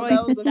Oh, Detroit,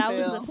 that was but a that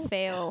was a fail.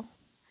 fail.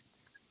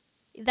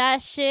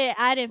 That shit,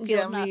 I didn't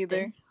feel Yeah, me nothing.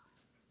 either.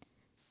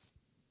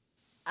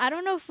 I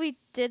don't know if we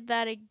did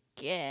that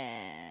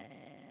again.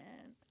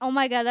 Oh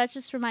my god, that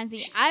just reminds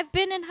me. I've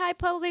been in high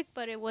public,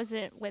 but it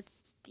wasn't with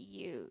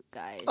you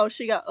Oh,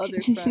 she guys. got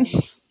other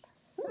friends.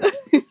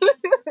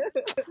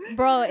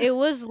 Bro, it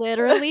was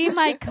literally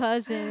my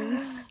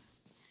cousins.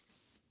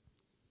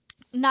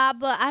 Nah,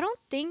 but I don't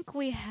think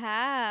we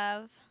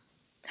have.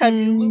 Have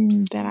you,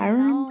 Loops? That I No.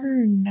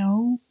 remember,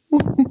 no.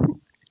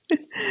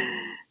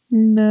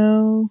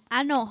 No.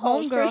 I know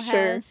Oh, for Homegirl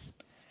sure. has.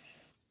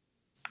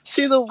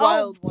 She the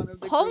Oh, wild one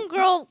of the group.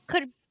 Homegirl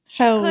could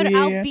Hell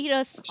yeah. outbeat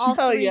us She, all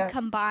Oh three yes.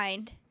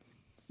 combined.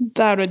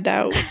 without a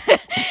doubt.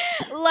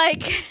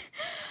 Like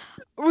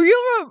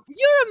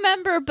you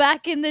remember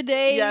back in the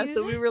Yeah, days.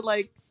 so we were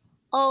like,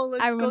 oh,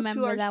 I let's go to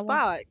remember our that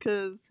one. spot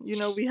because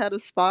we had a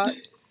spot.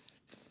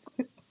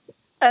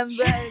 And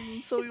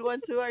then so we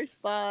went to our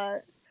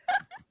spot,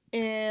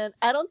 and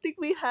I don't think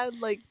we had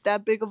like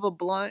that big of a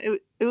blunt.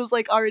 It was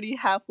like already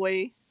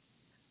halfway,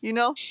 you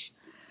know?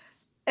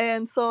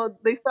 And so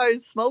they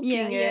started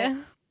Yeah, smoking it,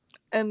 yeah.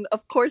 and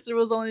of course there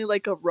was only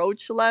like a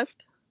roach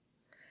left.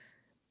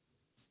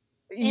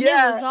 And it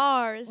was Yeah,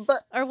 ours.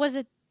 but Or was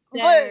it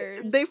but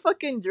they theirs?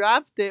 fucking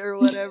dropped it or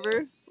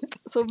whatever.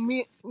 So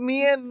me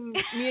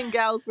and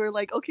gals were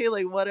like, okay,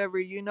 like whatever,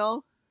 you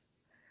know.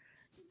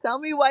 Tell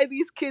me why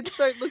these kids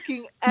start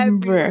looking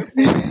Bruh. everywhere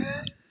for it.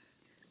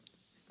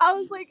 I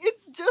was like,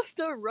 it's just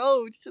a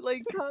roach.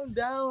 Like, calm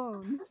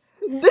down.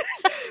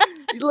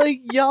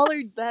 Like, y'all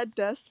are that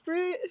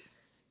desperate?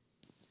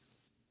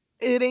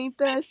 It ain't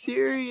that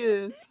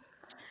serious.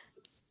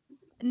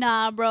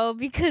 Nah, bro,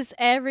 because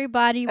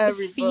everybody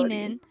was Everybody.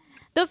 fiending.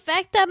 The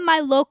fact that my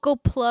local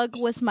plug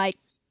was my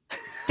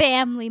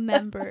family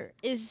member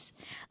is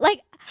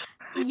like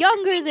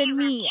younger than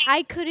me.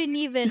 I couldn't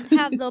even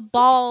have the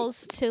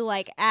balls to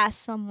like ask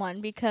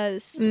someone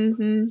because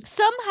Mm-hmm.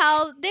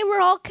 somehow they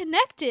were all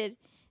connected.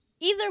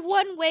 Either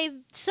one way,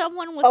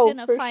 someone was Oh,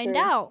 gonna for find sure.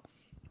 out.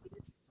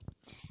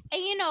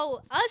 And you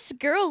know, us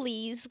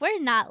girlies, we're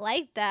not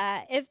like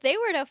that. If they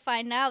were to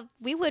find out,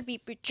 we would be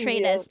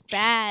portrayed Yeah. as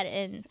bad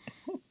and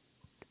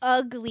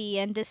ugly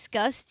and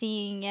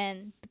disgusting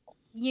and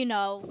you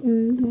know,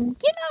 Mm-hmm.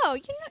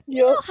 you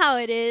Yup. know how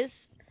it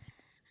is.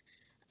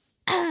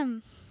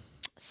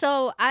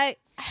 So I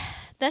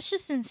that's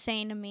just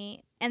insane to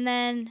me. And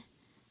then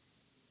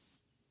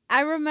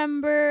I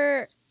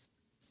remember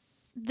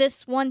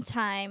this one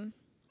time.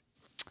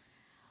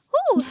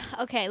 Whew,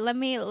 okay, let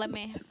me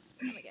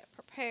get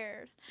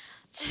prepared.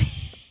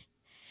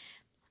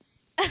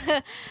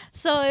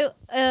 So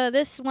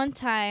this one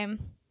time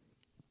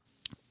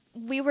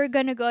we were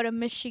gonna go to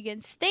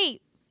Michigan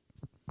State,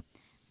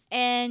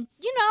 and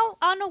you know,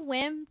 on a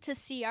whim to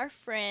see our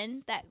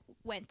friend that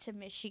went to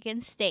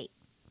Michigan State,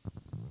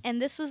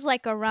 and this was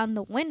like around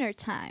the winter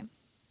time,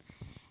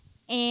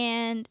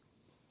 and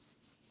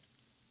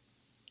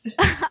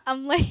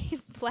I'm like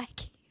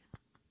black.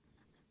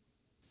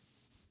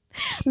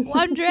 Well,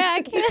 Andrea,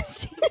 I can't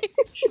see your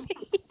face.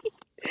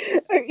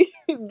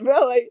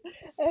 Bro, I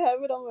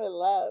have it on my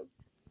lap.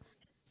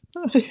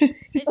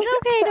 It's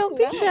okay, don't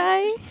be Laugh.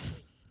 shy.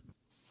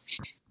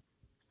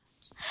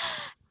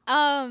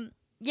 Um,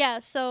 yeah,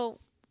 so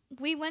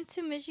we went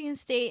to Michigan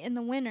State in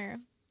the winter,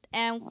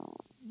 and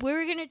we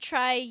were gonna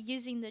try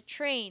using the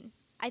train.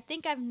 I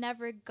think I've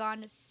never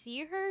gone to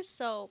see her,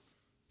 so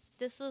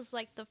this was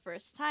like the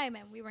first time,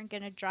 and we weren't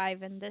gonna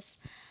drive in this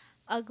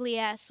ugly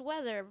ass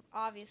weather,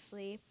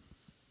 obviously.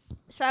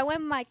 So I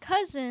went with my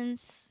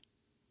cousins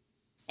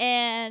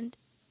and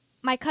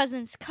my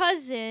cousin's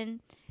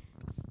cousin,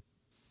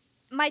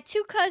 my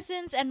two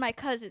cousins, and my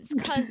cousin's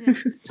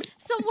cousin.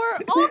 So we're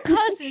all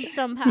cousins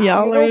somehow,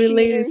 Y'all are Middle right?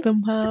 related fingers.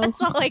 somehow.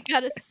 That's all I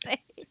gotta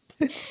say.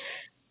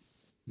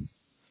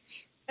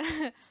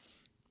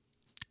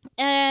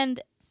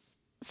 And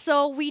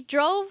so we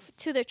drove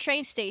to the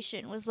train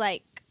station. It was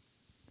like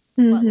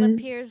what Mm-hmm.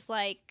 Lapierre's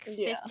like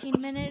Yeah.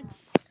 15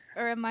 minutes,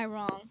 or am I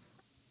wrong?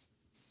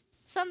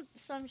 Some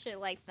shit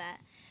like that.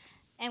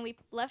 And we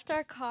left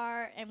our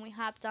car and we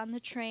hopped on the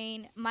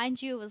train.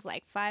 Mind you, it was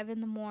like 5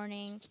 in the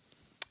morning,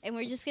 and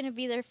we're just gonna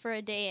be there for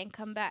a day and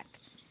come back.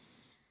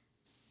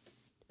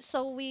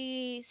 So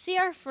we see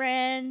our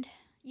friend.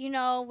 You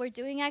know, we're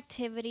doing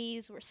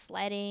activities, we're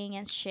sledding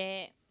and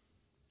shit.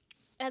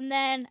 And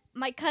then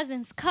my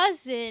cousin's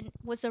cousin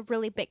was a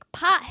really big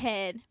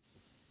pothead.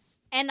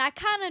 And I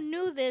kind of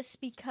knew this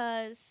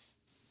because,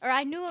 or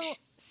I knew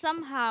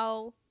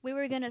somehow we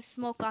were going to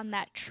smoke on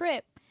that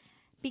trip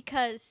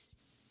because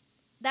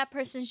that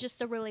person's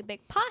just a really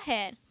big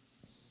pothead.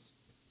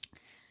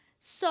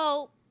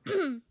 So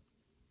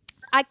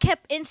I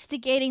kept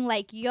instigating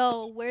like,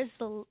 "Yo, where's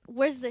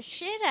the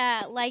shit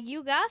at? Like,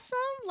 you got some?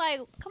 Like,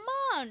 come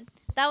on."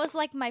 That was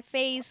like my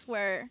phase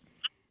where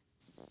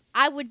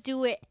I would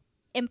do it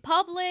in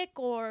public,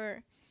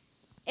 or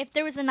if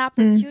there was an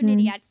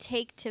Mm-hmm. opportunity I'd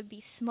take to be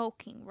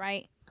smoking,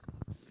 right?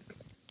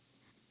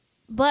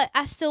 But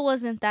I still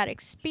wasn't that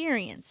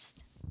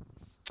experienced.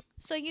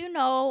 So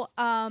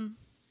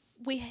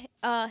we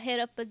hit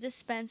up a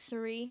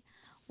dispensary,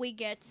 we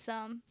get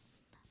some,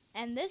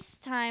 and this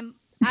time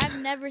I've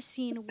never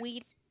seen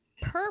weed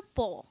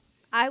purple.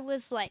 I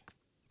was like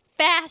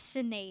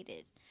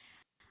fascinated.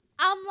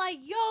 I'm like,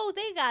 yo,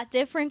 they got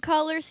different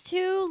colors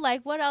too.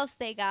 Like, what else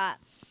they got?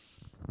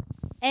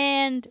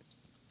 And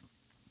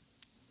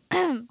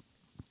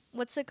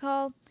what's it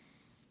called?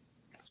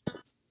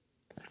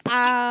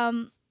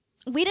 Um,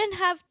 we didn't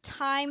have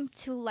time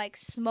to like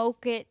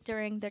smoke it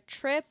during the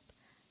trip,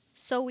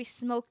 so we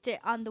smoked it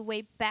on the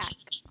way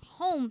back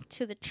home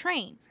to the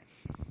train.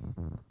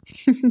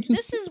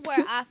 This is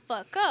where I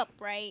fuck up,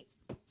 right?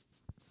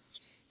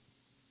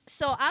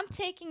 So I'm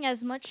taking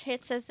as much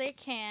hits as I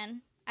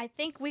can. I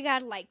think we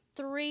got like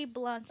 3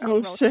 blunts in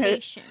Oh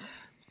shit. rotation.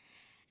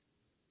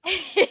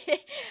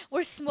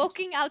 We're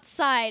smoking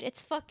outside.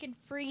 It's fucking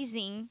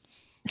freezing.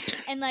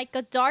 In like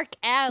a dark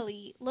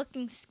alley,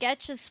 looking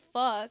sketch as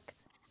fuck.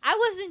 I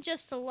wasn't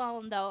just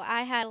alone though.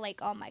 I had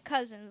like all my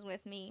cousins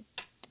with me.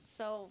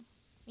 So,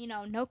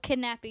 no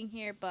kidnapping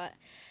here, but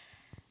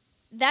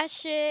that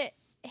shit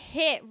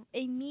hit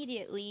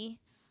immediately.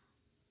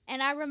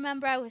 And I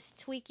remember I was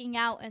tweaking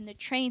out in the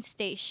train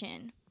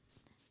station.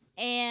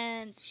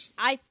 And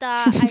I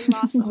thought I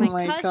lost Oh my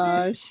my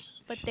gosh. cousins,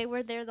 but they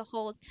were there the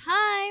whole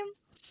time.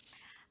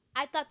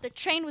 I thought the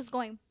train was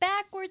going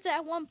backwards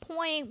at one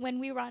point when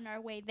we were on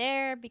our way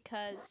there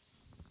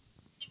because,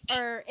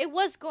 or it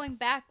was going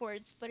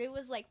backwards, but it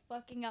was like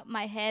fucking up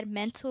my head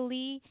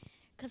mentally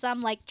because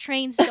I'm like,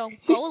 trains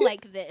don't go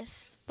like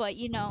this, but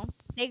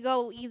they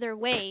go either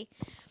way.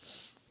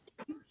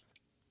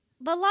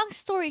 But long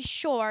story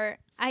short,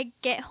 I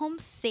get home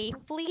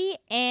safely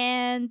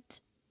and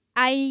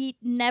I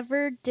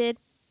never did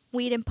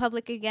weed in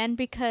public again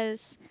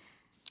because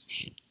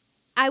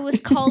I was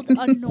called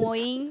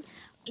annoying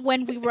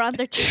when we were on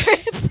the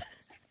trip.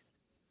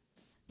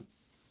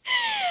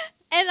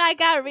 And I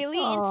got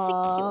really Aww.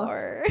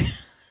 insecure.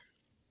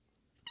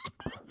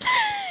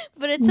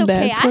 But it's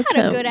okay. That's I what had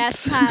a good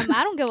ass counts. time.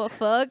 I don't give a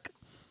fuck.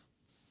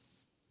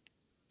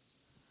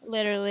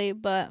 Literally,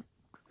 but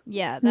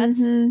yeah,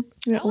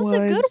 It that was a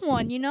good was.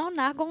 one,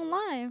 not gonna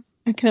lie.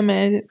 I can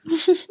imagine.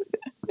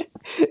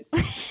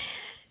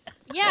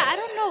 Yeah, I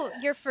don't know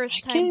your I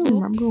first can't time, even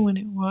remember Loops. when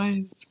it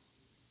was,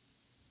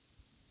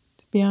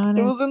 to be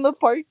It was in honest. the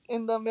park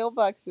in the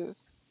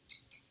mailboxes.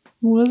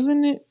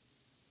 Wasn't it?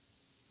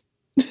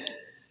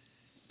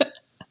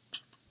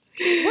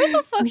 Where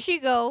the fuck she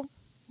go?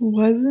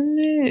 Wasn't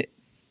it?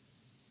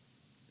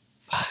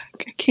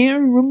 Fuck, I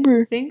can't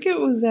remember. I think it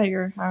was at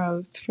your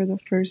house for the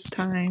first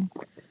time.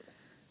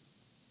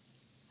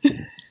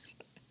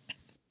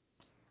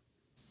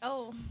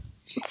 Oh,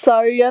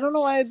 Sorry, I don't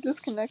know why I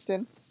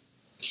disconnected.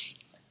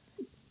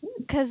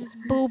 cause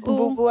boo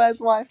Boo boo. Boo has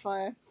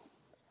Wi-Fi.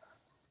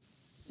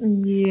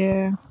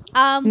 Yeah.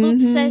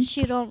 Loop says Mm-hmm.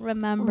 she don't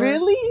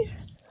remember. Really?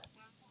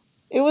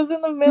 It was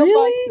in the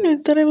Really? I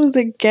mailboxes. thought it was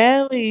at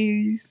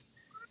Galleys.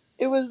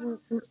 It was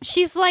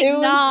She's like, it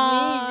was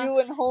me, nah. you,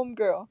 and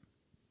Homegirl.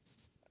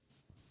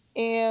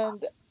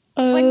 And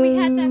When we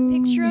had that Oh,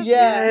 picture of yeah,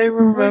 you, yeah, I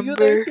were you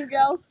there remember. too,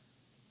 gals?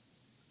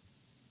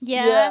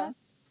 yeah, Yeah.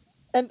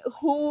 And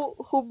who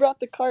brought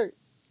the cart?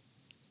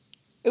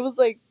 It was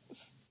like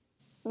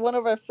one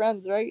of our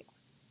friends, right?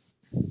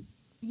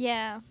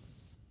 yeah.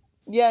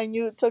 Yeah, and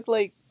you took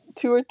like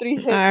 2 or 3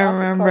 hits I off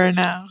the remember cart.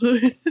 now.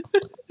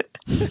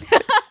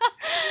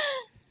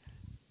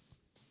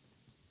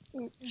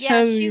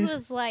 Yeah, I she mean,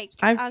 was like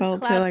I on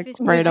felt it cloud like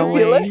right Did you 59.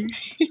 feel it? away.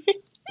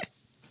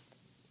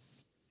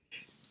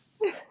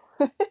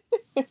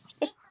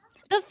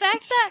 The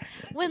fact that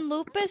when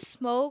Lupus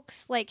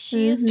smokes, like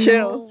she is Mm-hmm.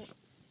 Chill. so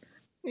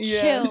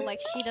Yeah. chill.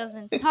 Like she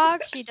doesn't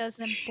talk, she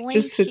doesn't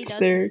Just blink, she sits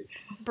there. doesn't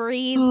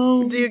breathe.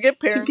 Do you get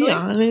To be paranoid?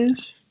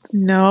 honest,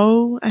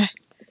 no,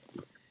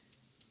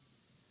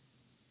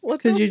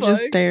 What because the you're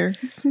just fuck? there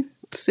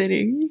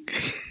sitting.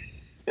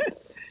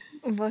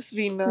 Must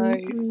be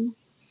nice. Mm-mm.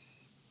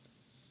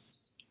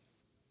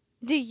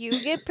 Do you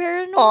get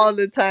All paranoid?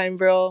 the time,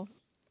 bro.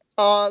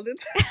 All the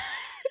time.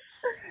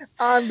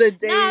 On the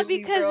Nah, daily,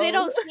 because they bro.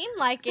 don't seem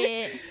like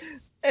it.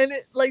 And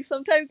it, like,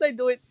 sometimes I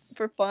do it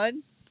for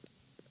fun,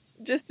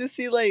 just to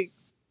see like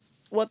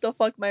what the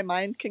fuck my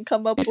mind can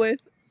come up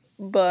with.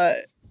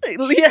 But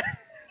yeah,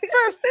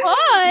 For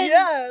fun.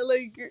 yeah,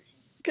 like,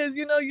 cause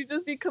you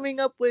just be coming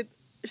up with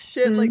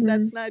shit like Mm-hmm.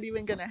 that's not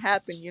even gonna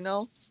happen.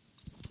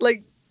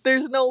 Like,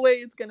 there's no way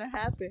it's gonna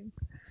happen.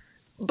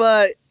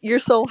 But you're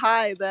so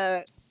high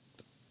that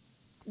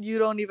you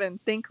don't even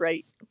think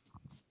right.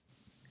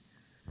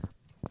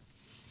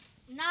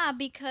 Nah,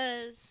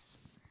 because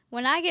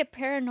when I get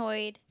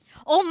paranoid,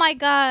 oh my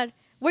god,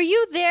 were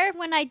you there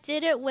when I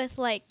did it with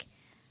like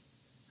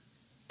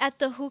at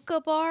the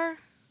hookah bar?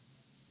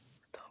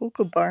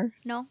 Hookah bar.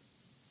 No.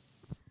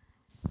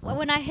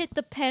 When I hit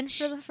the pen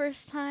for the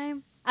first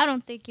time? I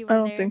don't think you I were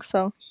don't there. think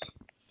so.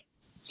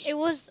 It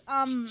was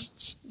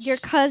your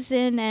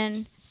cousin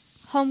and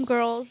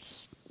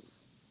homegirls.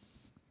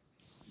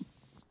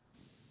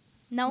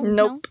 No,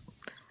 no. Nope.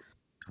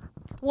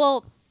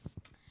 Well,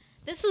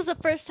 this was the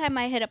first time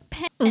I hit a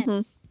pen,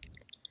 Mhm.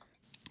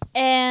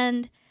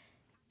 and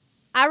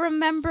I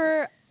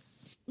remember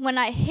when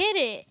I hit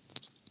it,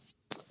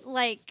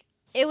 like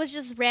it was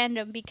just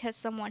random because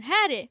someone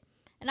had it,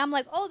 and I'm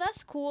like, oh,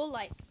 that's cool.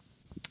 Like,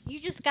 You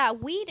just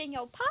got weed in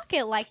your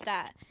pocket like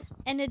that,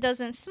 and it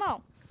doesn't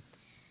smell.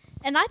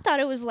 And I thought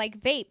it was like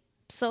vape.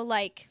 So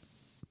like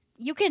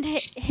you can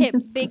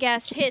hit big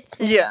ass hits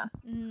Yeah.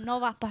 and no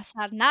va a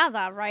pasar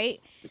nada, right?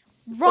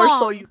 Or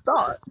so you Wrong.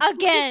 thought.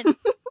 Again,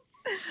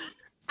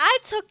 I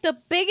took the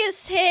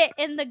biggest hit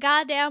in the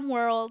goddamn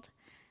world.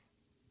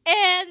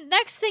 And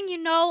next thing you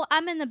know,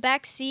 I'm in the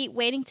back seat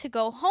waiting to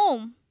go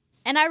home.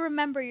 And I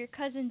remember your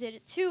cousin did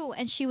it too,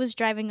 and she was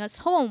driving us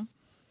home.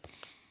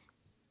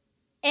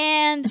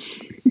 And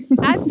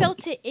I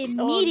felt it Oh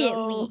no.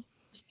 immediately.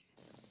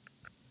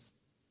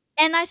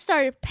 And I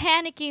started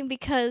panicking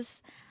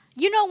because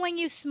you know when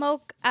you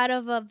smoke out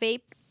of a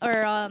vape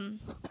or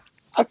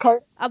A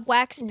car? a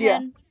wax Yeah.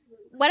 pen,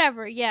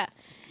 whatever, yeah.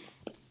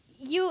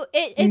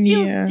 It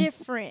feels Yeah.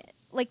 different.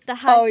 Like the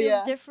high Oh feels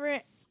yeah.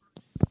 different.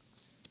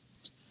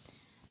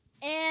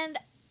 And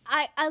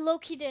I low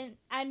key didn't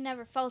I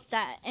never felt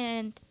that.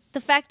 And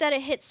the fact that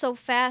it hit so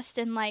fast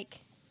and like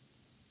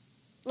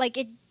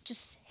it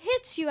just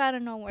hits you out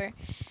of nowhere.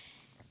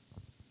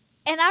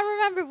 And I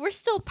remember we're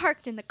still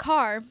parked in the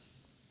car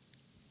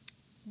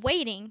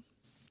waiting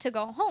to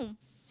go home.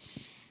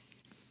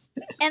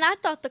 And I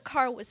thought the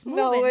car was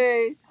No moving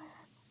way.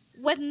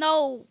 with no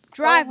Oh my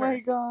driver.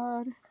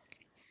 god.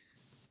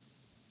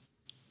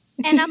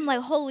 And I'm like,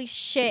 "Holy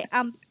shit,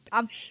 I'm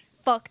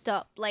fucked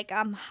up. Like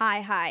I'm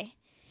high."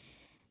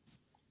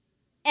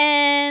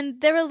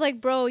 And they were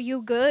like, "Bro,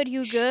 you good?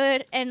 You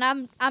good?" And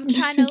I'm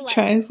trying to like,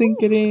 Try to sink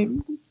whew, it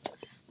in.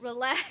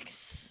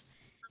 relax.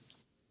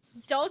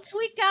 Don't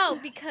tweak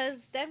out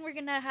because then we're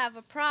going to have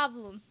a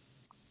problem.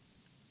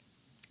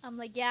 I'm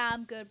like, "Yeah,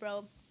 I'm good,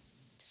 bro.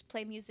 Just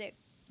play music.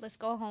 Let's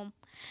go home."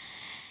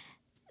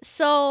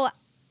 So,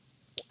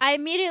 I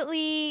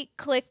immediately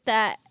clicked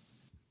that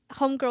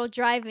homegirl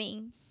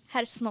driving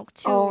had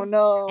smoked Oh too, and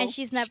no.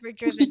 she's never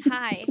driven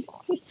high.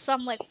 So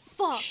I'm like,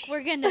 fuck,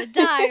 we're gonna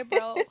die,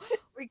 bro.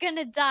 We're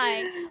gonna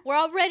die. We're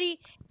already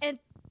in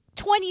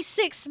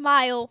 26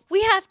 Mile.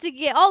 We have to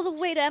get all the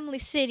way to Emily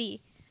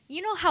City.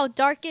 You know how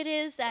dark it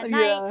is at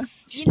night? Yeah.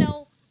 You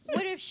know,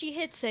 what if she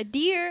hits a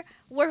deer?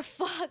 We're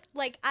fucked.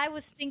 Like, I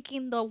was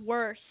thinking the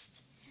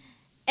worst.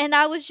 And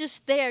I was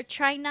just there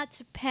trying not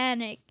to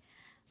panic.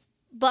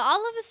 But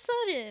all of a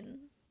sudden,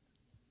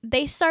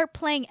 they start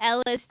playing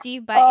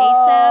LSD by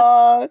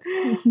ASAP. Uh,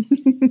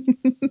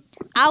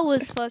 I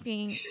was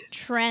fucking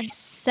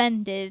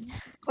transcended.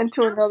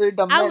 into another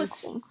I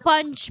was dimension.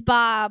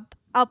 SpongeBob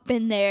up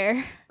in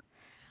there.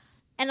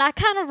 And I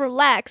kind of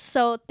relaxed.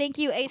 So thank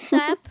you,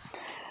 ASAP.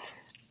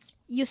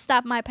 You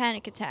stopped my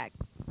panic attack.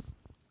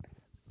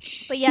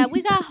 But yeah,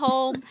 we got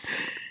home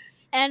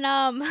and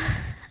I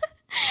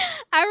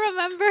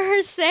remember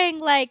her saying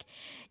like,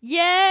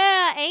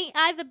 "Yeah, ain't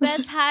I the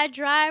best high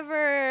driver?"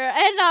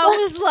 And I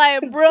was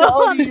like, "Bro,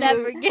 Don't I'm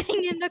never even.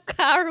 getting in the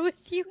car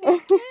with you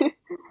again."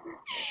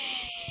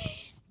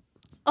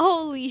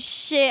 Holy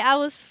shit, I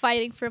was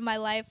fighting for my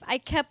life. I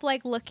kept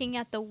like looking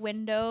at the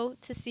window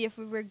to see if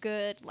we were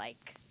good.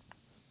 Like,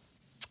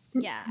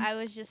 yeah, I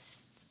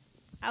was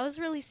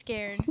really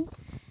scared.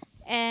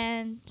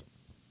 And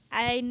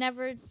I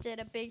never did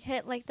a big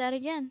hit like that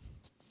again.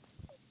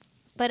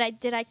 But I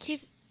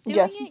keep doing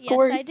Yes, it? of Yes, I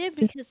course. did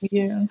because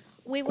Yeah.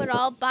 we would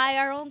all buy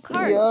our own Yep.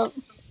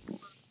 carts.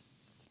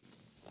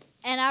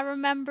 And I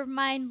remember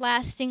mine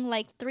lasting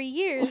like 3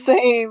 years.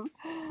 Same.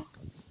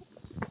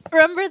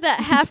 Remember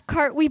that half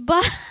cart we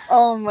bought?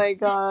 Oh my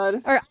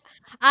god. Or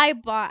I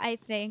bought, I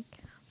think.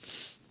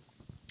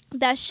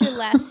 That shit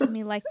lasted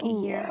me like a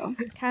year. Yeah.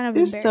 It's kind of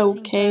It's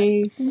embarrassing, but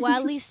okay. well,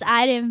 at least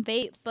I didn't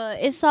vape, but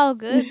it's all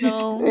good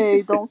though.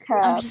 Hey, don't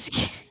I'm cap. just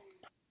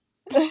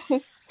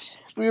kidding.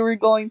 We were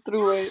going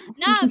through it.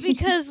 Nah,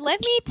 because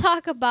let me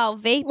talk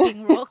about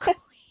vaping real quick.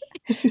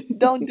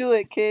 Don't do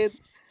it,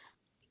 kids.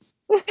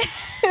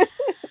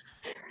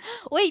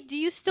 Wait, do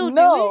you still do it?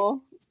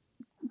 No.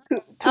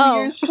 2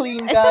 years Oh,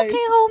 clean, it's guys.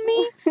 okay,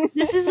 homie.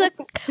 This is a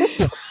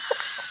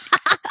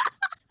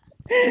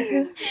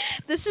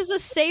this is a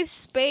safe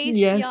space,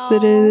 Yes,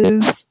 it y'all.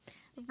 is.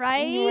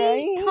 Right,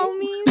 Right?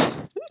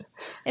 homies?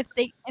 If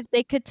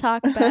they could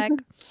talk back.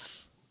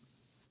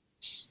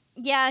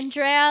 Yeah,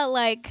 Andrea,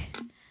 like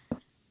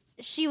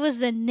she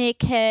was a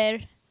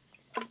nickhead.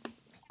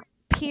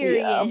 Yeah.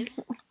 Period.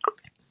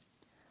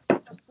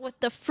 With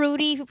the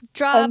fruity Until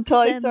drops I and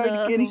started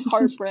the getting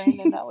heartburn,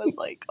 and I was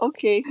like,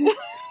 okay,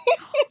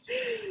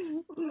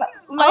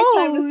 my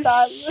time to oh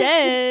stop.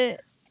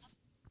 shit.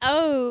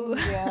 Oh.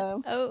 Yeah.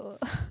 Oh.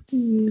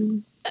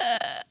 Mm.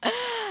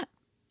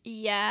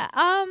 Yeah.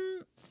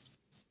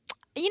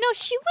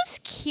 She was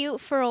cute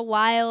for a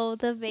while,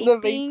 the The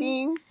vaping.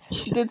 vaping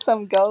did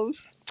some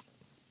ghosts.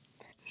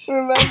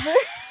 Remember?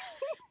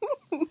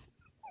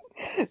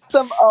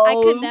 Some I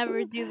could O's.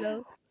 never do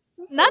those.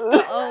 Not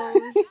the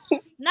O's.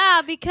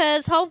 Nah,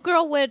 because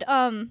homegirl would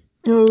Oh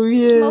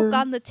smoke yeah.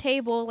 on the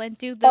table and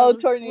do Oh,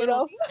 those little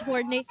tornado.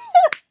 tornado.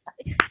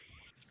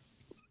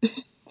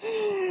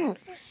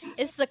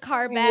 It's the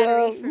car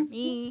battery Yeah. for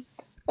me.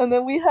 And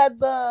then we had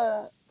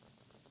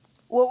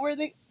what were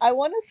they? I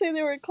want to say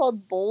they were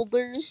called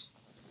boulders.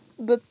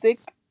 The thick,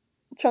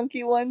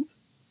 chunky ones.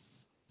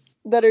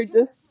 that are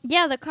just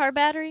Yeah, the car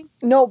battery.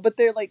 no, but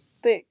they're like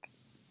thick,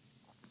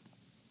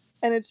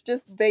 and it's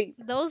just vape.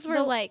 Those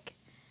were Though, like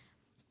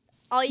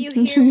all you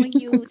hear when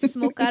you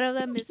smoke out of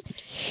them is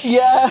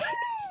yeah,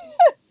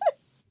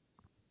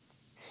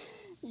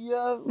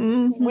 yeah. We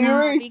Hmm.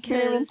 were nah,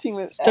 experimenting because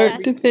with Start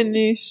that's to everything.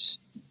 finish.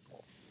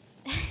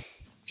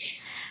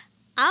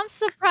 I'm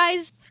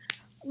surprised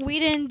we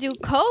didn't do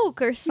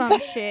coke or some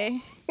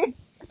shit.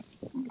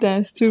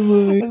 That's too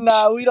much.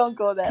 Nah, we don't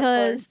go that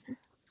far. Cause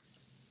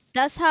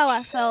that's how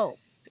I felt.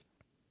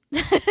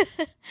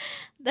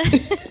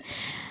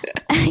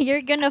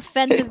 You're gonna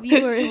offend the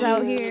viewers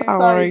out here.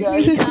 Sorry, Alright.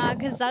 guys. Nah,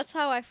 cause that's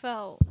how I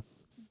felt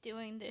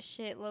doing this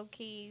shit low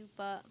key.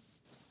 But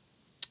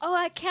oh,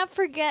 I can't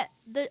forget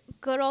the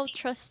good old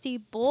trusty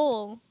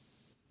bowl,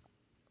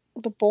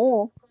 The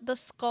bowl. the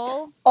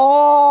skull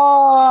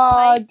Oh,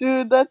 pipe.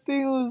 dude, that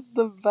thing was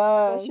the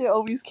best. That shit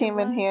always It came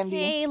in was. handy.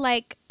 Hey,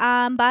 like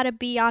I'm about to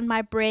be on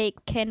my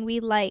break. Can we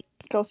like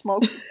Go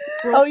smoke.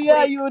 real Oh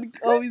yeah, quick? you would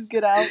always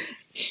get out,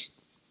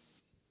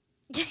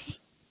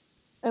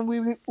 and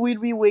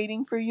we'd be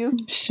waiting for you.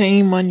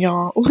 Shame on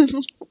y'all.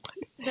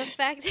 The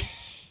fact,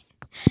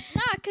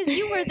 nah, cause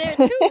you were there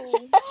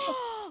too.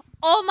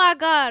 Oh my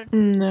god,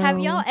 have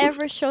y'all No.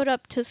 ever showed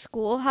up to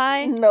school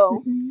high?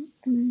 No,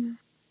 Mm-mm.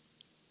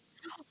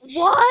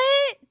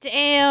 What?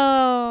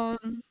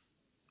 Damn.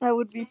 I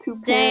would be too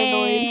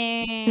paranoid.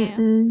 Damn.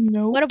 Mm-mm.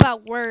 What Nope.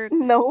 about work?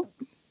 No,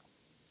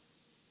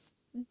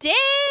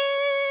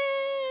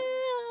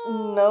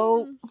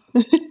 no. Damn.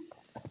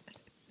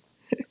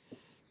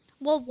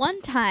 Well,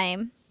 one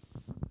time,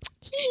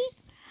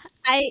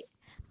 I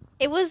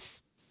it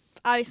was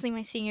obviously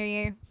my senior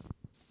year,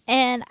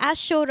 and I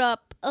showed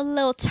up a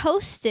little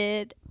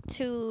toasted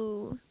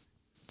to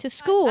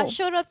school. I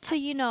showed up to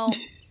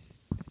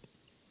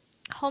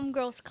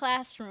homegirl's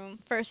classroom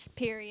first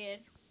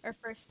period or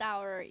first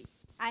hour.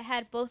 I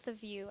had both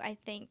of you, I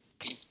think,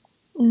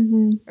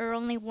 Mm-hmm. or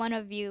only one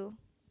of you.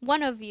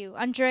 One of you,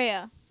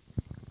 Andrea,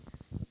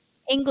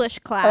 English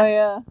Oh class.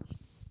 yeah.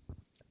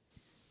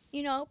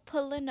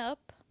 Pulling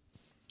up,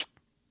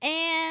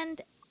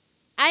 and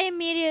I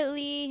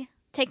immediately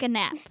take a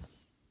nap.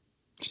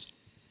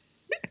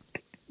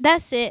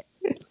 That's it.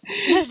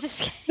 No,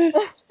 just kidding.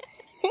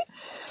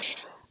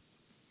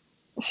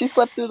 She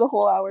slept through the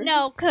whole hour.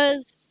 No,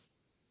 cause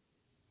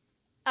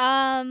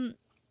um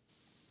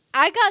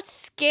I got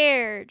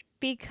scared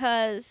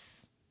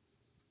because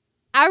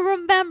I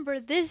remember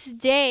this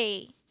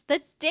day,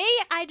 the day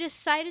I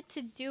decided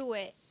to do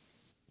it.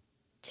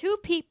 Two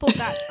people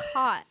got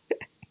caught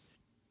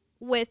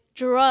with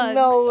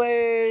No drugs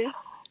way.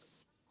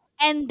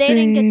 and they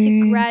didn't get to Dang.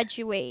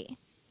 graduate.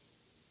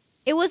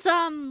 It was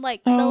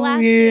like the Oh,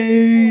 last day yeah, of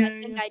school. I yeah,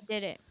 think yeah. I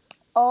did it.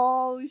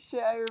 Oh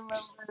shit, I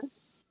remember.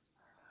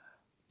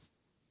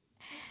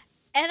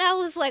 And I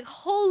was like,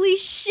 holy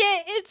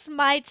shit, it's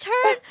my turn.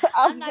 I'm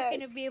I'm not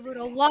going to next. be able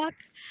to walk.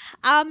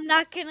 I'm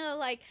not going to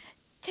like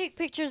take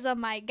pictures of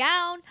my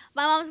gown.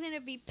 My mom's going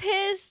to be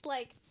pissed.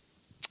 Like,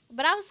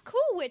 but I was cool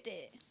with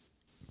it.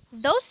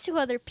 Those two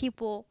other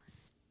people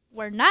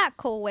were not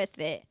cool with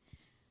it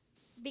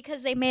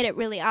because they made it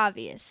really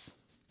obvious.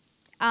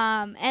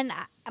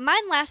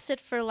 Mine lasted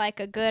for like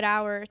a good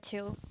hour or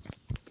two.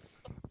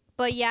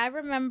 But yeah, I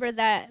remember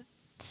that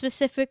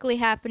specifically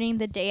happening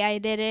the day I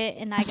did it,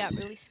 and I got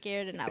really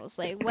scared, and I was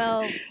like,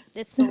 well,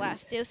 it's the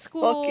last day of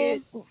Fuck school.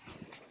 it.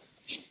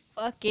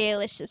 Fuck it,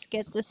 let's just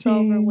get this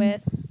over Dang.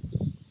 with.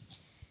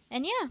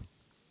 And yeah,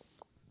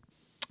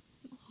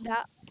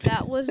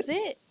 that was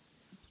it.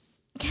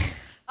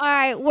 All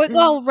right, we're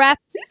gonna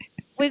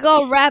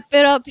wrap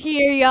it up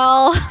here,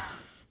 y'all.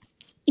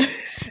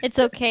 It's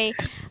okay.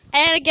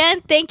 And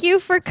again, thank you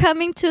for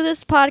coming to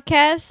this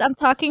podcast. I'm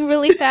talking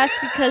really fast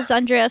because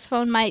Andrea's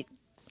phone might,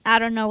 I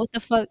don't know what the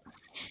fuck.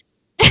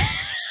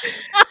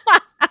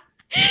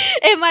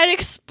 It might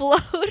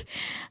explode.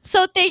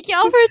 So thank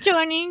y'all for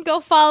joining. Go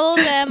follow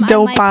them. I Don't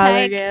might bother,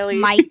 tag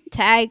Gally. might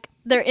tag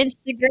their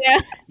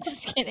Instagram.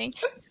 Just kidding.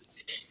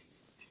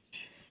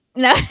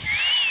 No.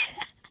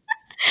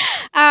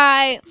 All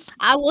right.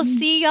 I will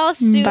see y'all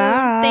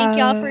soon. Thank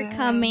y'all for Bye.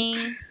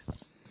 coming.